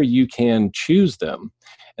better you can choose them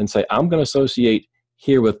and say, I'm going to associate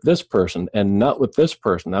here with this person and not with this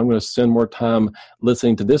person. I'm going to spend more time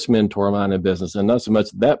listening to this mentor of mine in business and not so much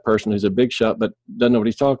that person who's a big shot but doesn't know what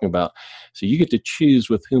he's talking about. So you get to choose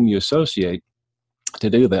with whom you associate to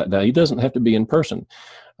do that. Now, he doesn't have to be in person.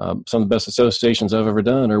 Some of the best associations I've ever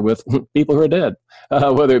done are with people who are dead,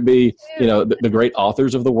 whether it be the great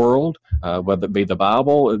authors of the world, whether it be the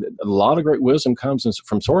Bible. A lot of great wisdom comes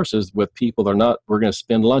from sources with people we're going to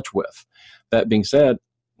spend lunch with. That being said,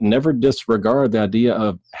 never disregard the idea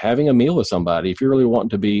of having a meal with somebody. If you're really wanting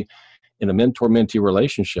to be in a mentor-mentee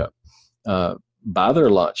relationship, buy their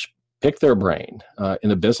lunch, pick their brain. In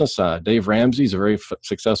the business side, Dave Ramsey's a very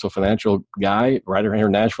successful financial guy right around here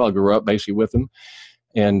in Nashville. I grew up basically with him.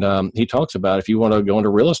 And he talks about if you want to go into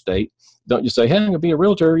real estate, don't just say, hey, I'm going to be a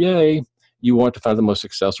realtor, yay. You want to find the most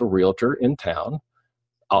successful realtor in town.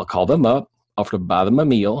 I'll call them up, offer to buy them a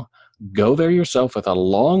meal, go there yourself with a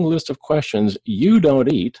long list of questions you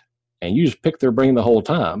don't eat, and you just pick their brain the whole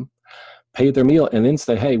time, pay their meal, and then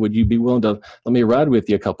say, hey, would you be willing to let me ride with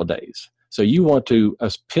you a couple of days? So you want to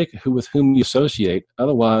pick with whom you associate.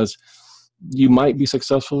 Otherwise, you might be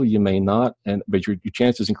successful, you may not, but your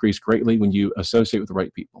chances increase greatly when you associate with the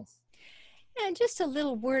right people. And just a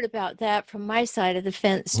little word about that from my side of the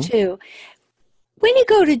fence, too. When you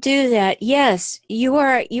go to do that, yes, you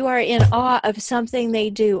are in awe of something they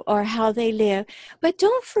do or how they live. But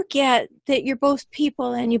don't forget that you're both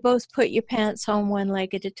people and you both put your pants on one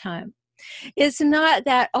leg at a time. It's not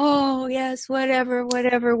that, oh, yes, whatever,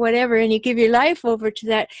 and you give your life over to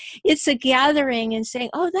that. It's a gathering and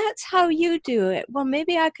saying, oh, that's how you do it. Well,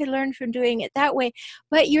 maybe I could learn from doing it that way.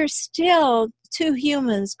 But you're still two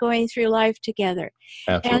humans going through life together.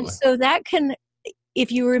 Absolutely. And so that can,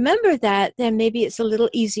 if you remember that, then maybe it's a little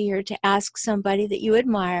easier to ask somebody that you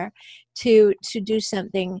admire to do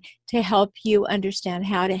something to help you understand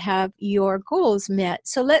how to have your goals met.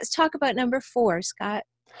 So let's talk about number 4, Scott.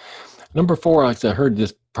 Number 4, I heard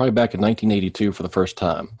this probably back in 1982 for the first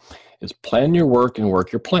time, is plan your work and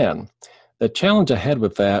work your plan. The challenge I had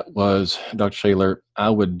with that was, Dr. Shaler, I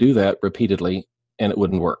would do that repeatedly and it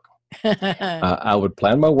wouldn't work. I would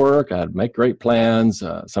plan my work. I'd make great plans.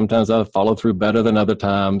 Sometimes I'd follow through better than other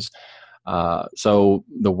times. So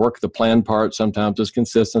the plan part sometimes was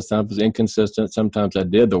consistent, sometimes was inconsistent. Sometimes I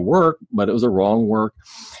did the work, but it was the wrong work.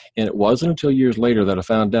 And it wasn't until years later that I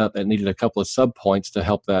found out that I needed a couple of sub-points to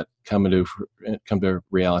help that come to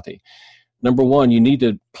reality. Number 1, you need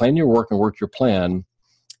to plan your work and work your plan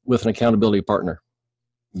with an accountability partner.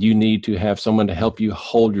 You need to have someone to help you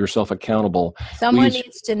hold yourself accountable. Someone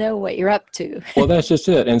needs to know what you're up to. Well, that's just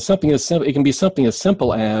it. And something as simple, it can be something as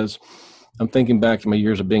simple as, I'm thinking back to my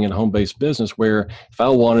years of being in a home-based business where if I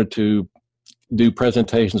wanted to do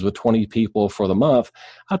presentations with 20 people for the month,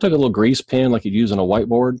 I took a little grease pen like you'd use on a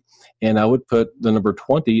whiteboard, and I would put the number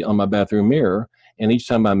 20 on my bathroom mirror. And each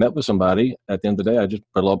time I met with somebody, at the end of the day, I just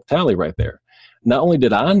put a little tally right there. Not only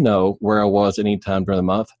did I know where I was at any time during the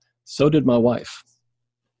month, so did my wife.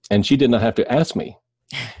 And she did not have to ask me.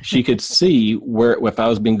 She could see if I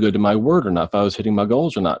was being good to my word or not, if I was hitting my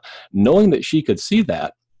goals or not. Knowing that she could see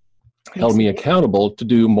that held me accountable to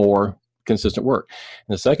do more consistent work.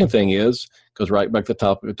 And the second thing goes right back to the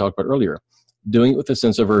topic we talked about earlier, doing it with a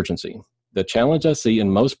sense of urgency. The challenge I see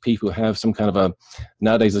in most people who have some kind of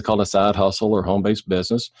nowadays it's called a side hustle or home-based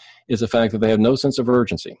business, is the fact that they have no sense of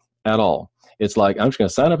urgency at all. It's like, I'm just going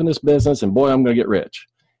to sign up in this business and boy, I'm going to get rich.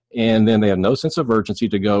 And then they have no sense of urgency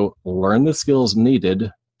to go learn the skills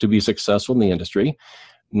needed to be successful in the industry,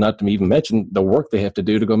 not to even mention the work they have to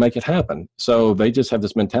do to go make it happen. So they just have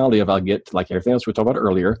this mentality of, I'll get, like everything else we talked about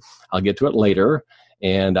earlier, I'll get to it later,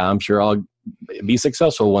 and I'm sure I'll be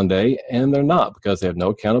successful one day. And they're not, because they have no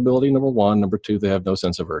accountability, number 1. Number 2, they have no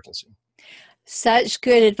sense of urgency. Such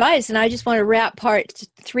good advice. And I just want to wrap part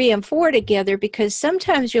 3 and 4 together, because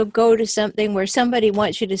sometimes you'll go to something where somebody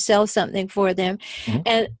wants you to sell something for them.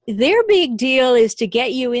 And their big deal is to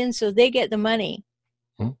get you in so they get the money.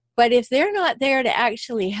 But if they're not there to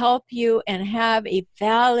actually help you and have a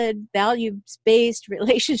valid, values-based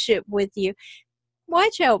relationship with you,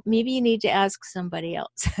 watch out. Maybe you need to ask somebody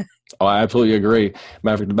else. Oh, I absolutely agree.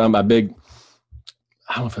 Matter of fact, about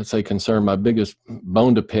I don't know if I'd say concern, my biggest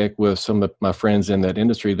bone to pick with some of my friends in that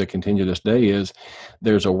industry that continue this day is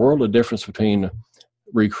there's a world of difference between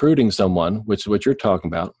recruiting someone, which is what you're talking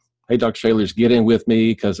about. Hey, Dr. Shaler, get in with me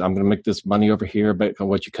because I'm going to make this money over here based on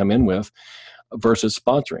what you come in with, versus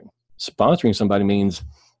sponsoring. Sponsoring somebody means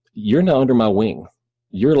you're now under my wing.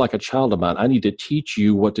 You're like a child of mine. I need to teach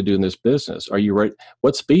you what to do in this business. Are you ready?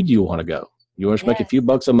 What speed do you want to go? You want to make a few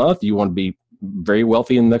bucks a month? You want to be very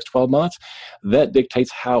wealthy in the next 12 months? That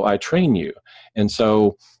dictates how I train you. And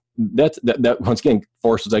so that once again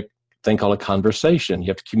forces a thing called a conversation. You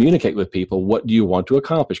have to communicate with people. What do you want to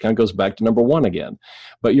accomplish? Kind of goes back to number 1 again.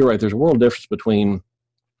 But you're right. There's a world difference between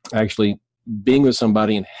actually being with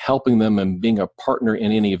somebody and helping them and being a partner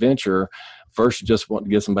in any venture versus just wanting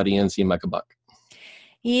to get somebody in, see them make a buck.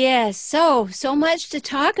 Yes, so much to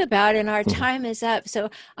talk about, and our time is up.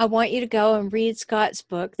 So I want you to go and read Scott's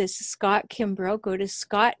book. This is Scott Kimbro. Go to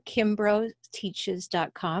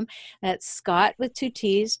scottkimbroteaches.com. That's Scott with 2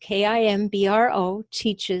 T's, Kimbro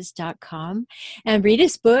teaches.com. And read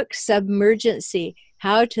his book, SubmUrgency,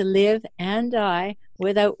 How to Live and Die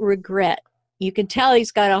Without Regret. You can tell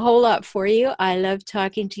he's got a whole lot for you. I love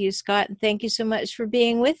talking to you, Scott, and thank you so much for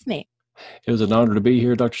being with me. It was an honor to be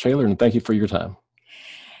here, Dr. Shaler, and thank you for your time.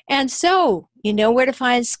 And so, you know where to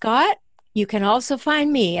find Scott? You can also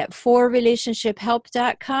find me at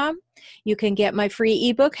forrelationshiphelp.com. You can get my free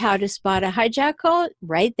ebook, How to Spot a Hijack Call,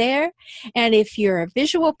 right there. And if you're a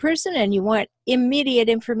visual person and you want immediate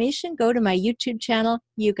information, go to my YouTube channel.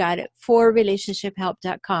 You got it,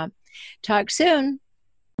 forrelationshiphelp.com. Talk soon.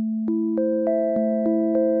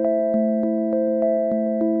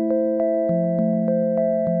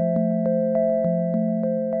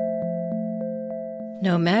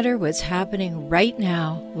 No matter what's happening right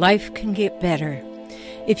now, life can get better.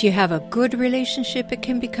 If you have a good relationship, it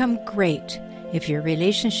can become great. If your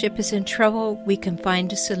relationship is in trouble, we can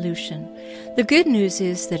find a solution. The good news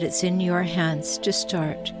is that it's in your hands to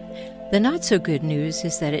start. The not so good news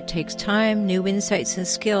is that it takes time, new insights and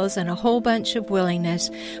skills, and a whole bunch of willingness.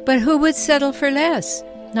 But who would settle for less?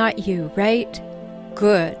 Not you, right?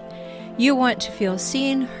 Good. You want to feel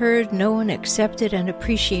seen, heard, known, accepted, and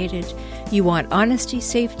appreciated. You want honesty,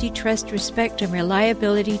 safety, trust, respect, and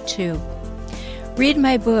reliability too. Read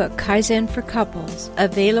my book, Kaizen for Couples,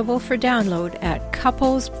 available for download at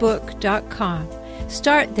couplesbook.com.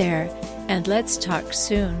 Start there, and let's talk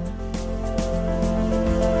soon.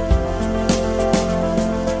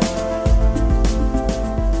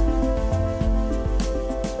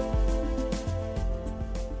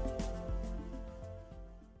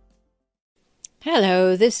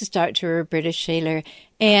 Hello, this is Dr. Rhoberta Shaler,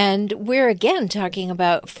 and we're again talking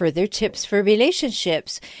about further tips for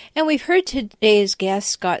relationships. And we've heard today's guest,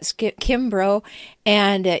 Scott Kimbro,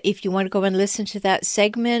 and if you want to go and listen to that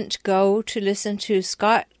segment, go to listen to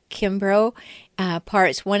Scott Kimbro,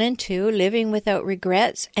 parts 1 and 2, Living Without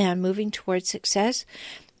Regrets and Moving Towards Success.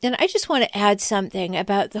 And I just want to add something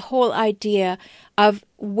about the whole idea of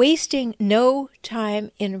wasting no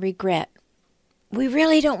time in regret. We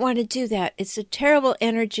really don't want to do that. It's a terrible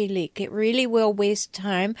energy leak. It really will waste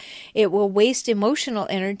time. It will waste emotional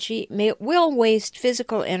energy. It will waste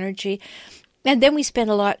physical energy. And then we spend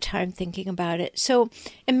a lot of time thinking about it. So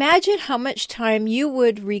imagine how much time you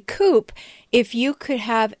would recoup if you could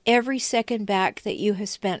have every second back that you have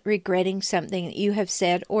spent regretting something that you have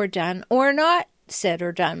said or done or not said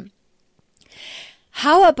or done.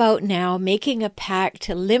 How about now making a pact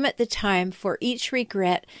to limit the time for each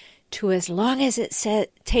regret to as long as it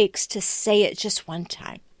takes to say it just one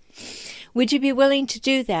time? Would you be willing to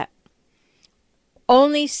do that?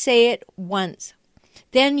 Only say it once.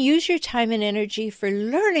 Then use your time and energy for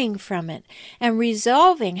learning from it and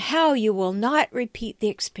resolving how you will not repeat the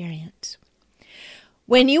experience.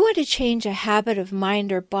 When you want to change a habit of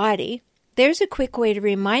mind or body, there's a quick way to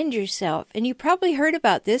remind yourself, and you probably heard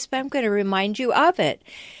about this, but I'm going to remind you of it.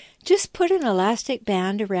 Just put an elastic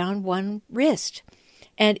band around one wrist.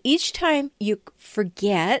 And each time you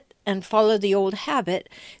forget and follow the old habit,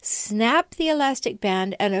 snap the elastic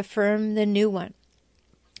band and affirm the new one.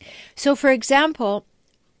 So, for example,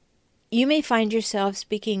 you may find yourself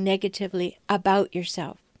speaking negatively about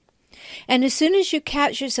yourself. And as soon as you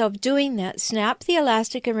catch yourself doing that, snap the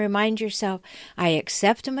elastic and remind yourself, I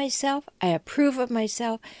accept myself, I approve of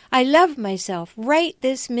myself, I love myself right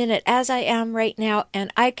this minute as I am right now,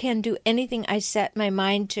 and I can do anything I set my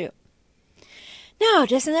mind to. Now,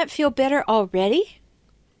 doesn't that feel better already?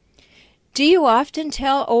 Do you often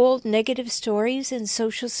tell old negative stories in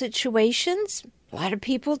social situations? A lot of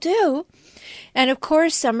people do. And of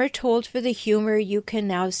course, some are told for the humor you can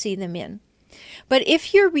now see them in. But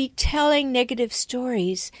if you're retelling negative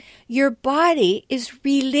stories, your body is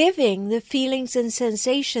reliving the feelings and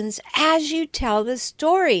sensations as you tell the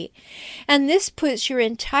story. And this puts your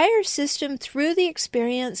entire system through the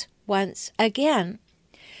experience once again.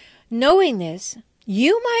 Knowing this,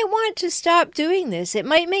 you might want to stop doing this. It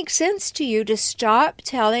might make sense to you to stop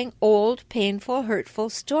telling old, painful,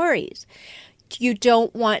 hurtful stories. You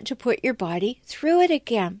don't want to put your body through it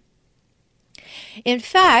again. In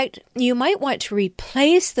fact, you might want to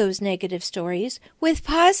replace those negative stories with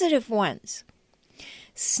positive ones.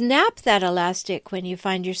 Snap that elastic when you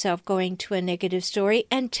find yourself going to a negative story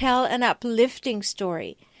and tell an uplifting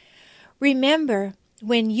story. Remember,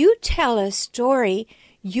 when you tell a story,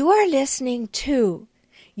 you are listening too.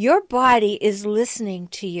 Your body is listening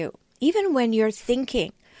to you. Even when you're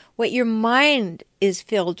thinking, what your mind is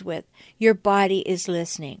filled with, your body is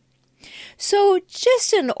listening. So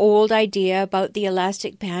just an old idea about the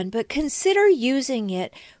elastic band, but consider using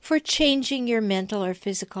it for changing your mental or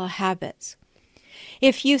physical habits.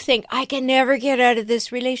 If you think, I can never get out of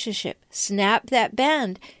this relationship, snap that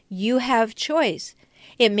band. You have choice.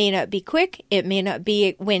 It may not be quick. It may not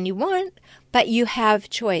be when you want, but you have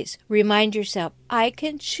choice. Remind yourself, I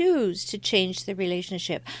can choose to change the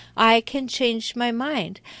relationship. I can change my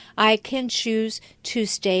mind. I can choose to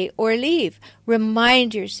stay or leave.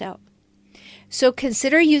 Remind yourself. So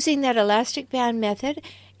consider using that elastic band method.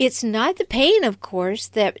 It's not the pain, of course,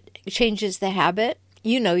 that changes the habit.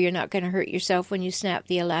 You know you're not going to hurt yourself when you snap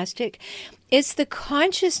the elastic. It's the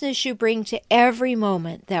consciousness you bring to every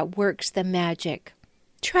moment that works the magic.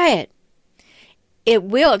 Try it. It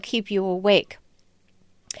will keep you awake.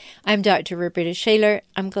 I'm Dr. Rhoberta Shaler.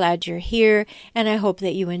 I'm glad you're here, and I hope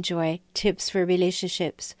that you enjoy Tips for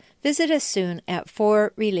Relationships. Visit us soon at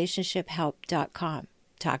forrelationshiphelp.com.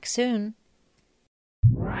 Talk soon.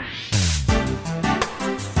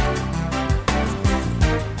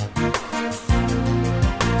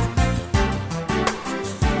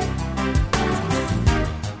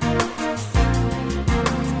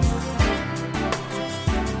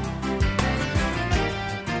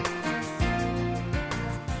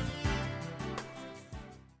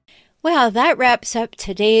 Well, that wraps up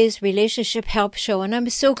today's Relationship Help Show, and I'm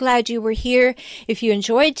so glad you were here. If you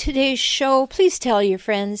enjoyed today's show, please tell your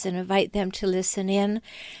friends and invite them to listen in.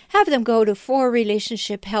 Have them go to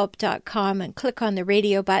forrelationshiphelp.com and click on the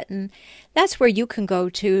radio button. That's where you can go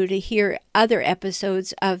to hear other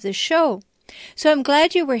episodes of the show. So I'm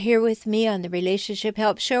glad you were here with me on the Relationship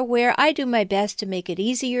Help Show, where I do my best to make it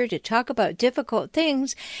easier to talk about difficult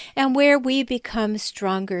things and where we become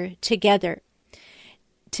stronger together.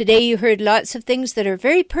 Today you heard lots of things that are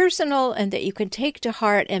very personal and that you can take to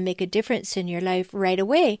heart and make a difference in your life right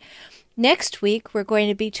away. Next week, we're going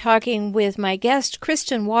to be talking with my guest,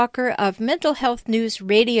 Kristen Walker of Mental Health News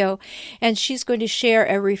Radio, and she's going to share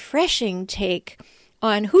a refreshing take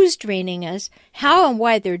on who's draining us, how and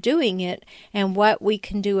why they're doing it, and what we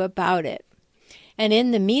can do about it. And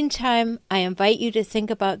in the meantime, I invite you to think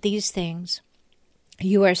about these things.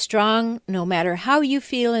 You are strong no matter how you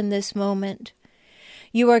feel in this moment.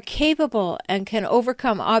 You are capable and can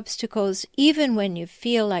overcome obstacles even when you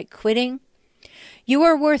feel like quitting. You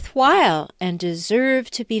are worthwhile and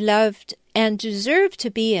deserve to be loved and deserve to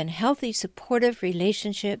be in healthy, supportive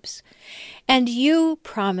relationships. And you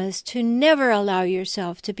promise to never allow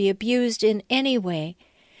yourself to be abused in any way.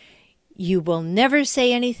 You will never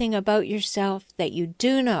say anything about yourself that you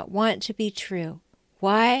do not want to be true.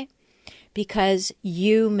 Why? Because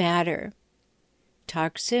you matter.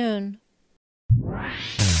 Talk soon.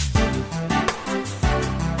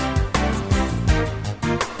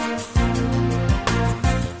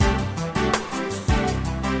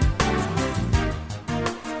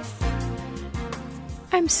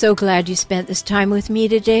 I'm so glad you spent this time with me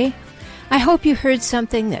today. I hope you heard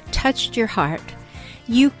something that touched your heart.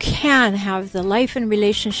 You can have the life and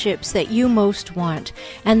relationships that you most want,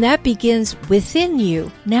 and that begins within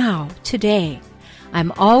you now, today.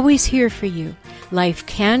 I'm always here for you. Life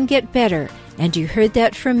can get better, and you heard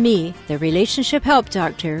that from me, the Relationship Help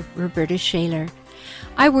Doctor, Rhoberta Shaler.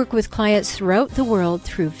 I work with clients throughout the world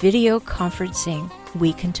through video conferencing.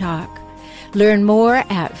 We can talk. Learn more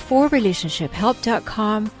at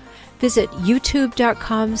forrelationshiphelp.com. Visit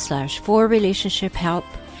youtube.com/forrelationshiphelp.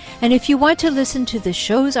 And if you want to listen to the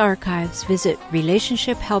show's archives, visit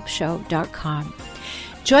relationshiphelpshow.com.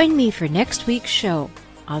 Join me for next week's show.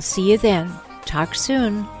 I'll see you then. Talk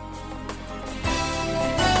soon.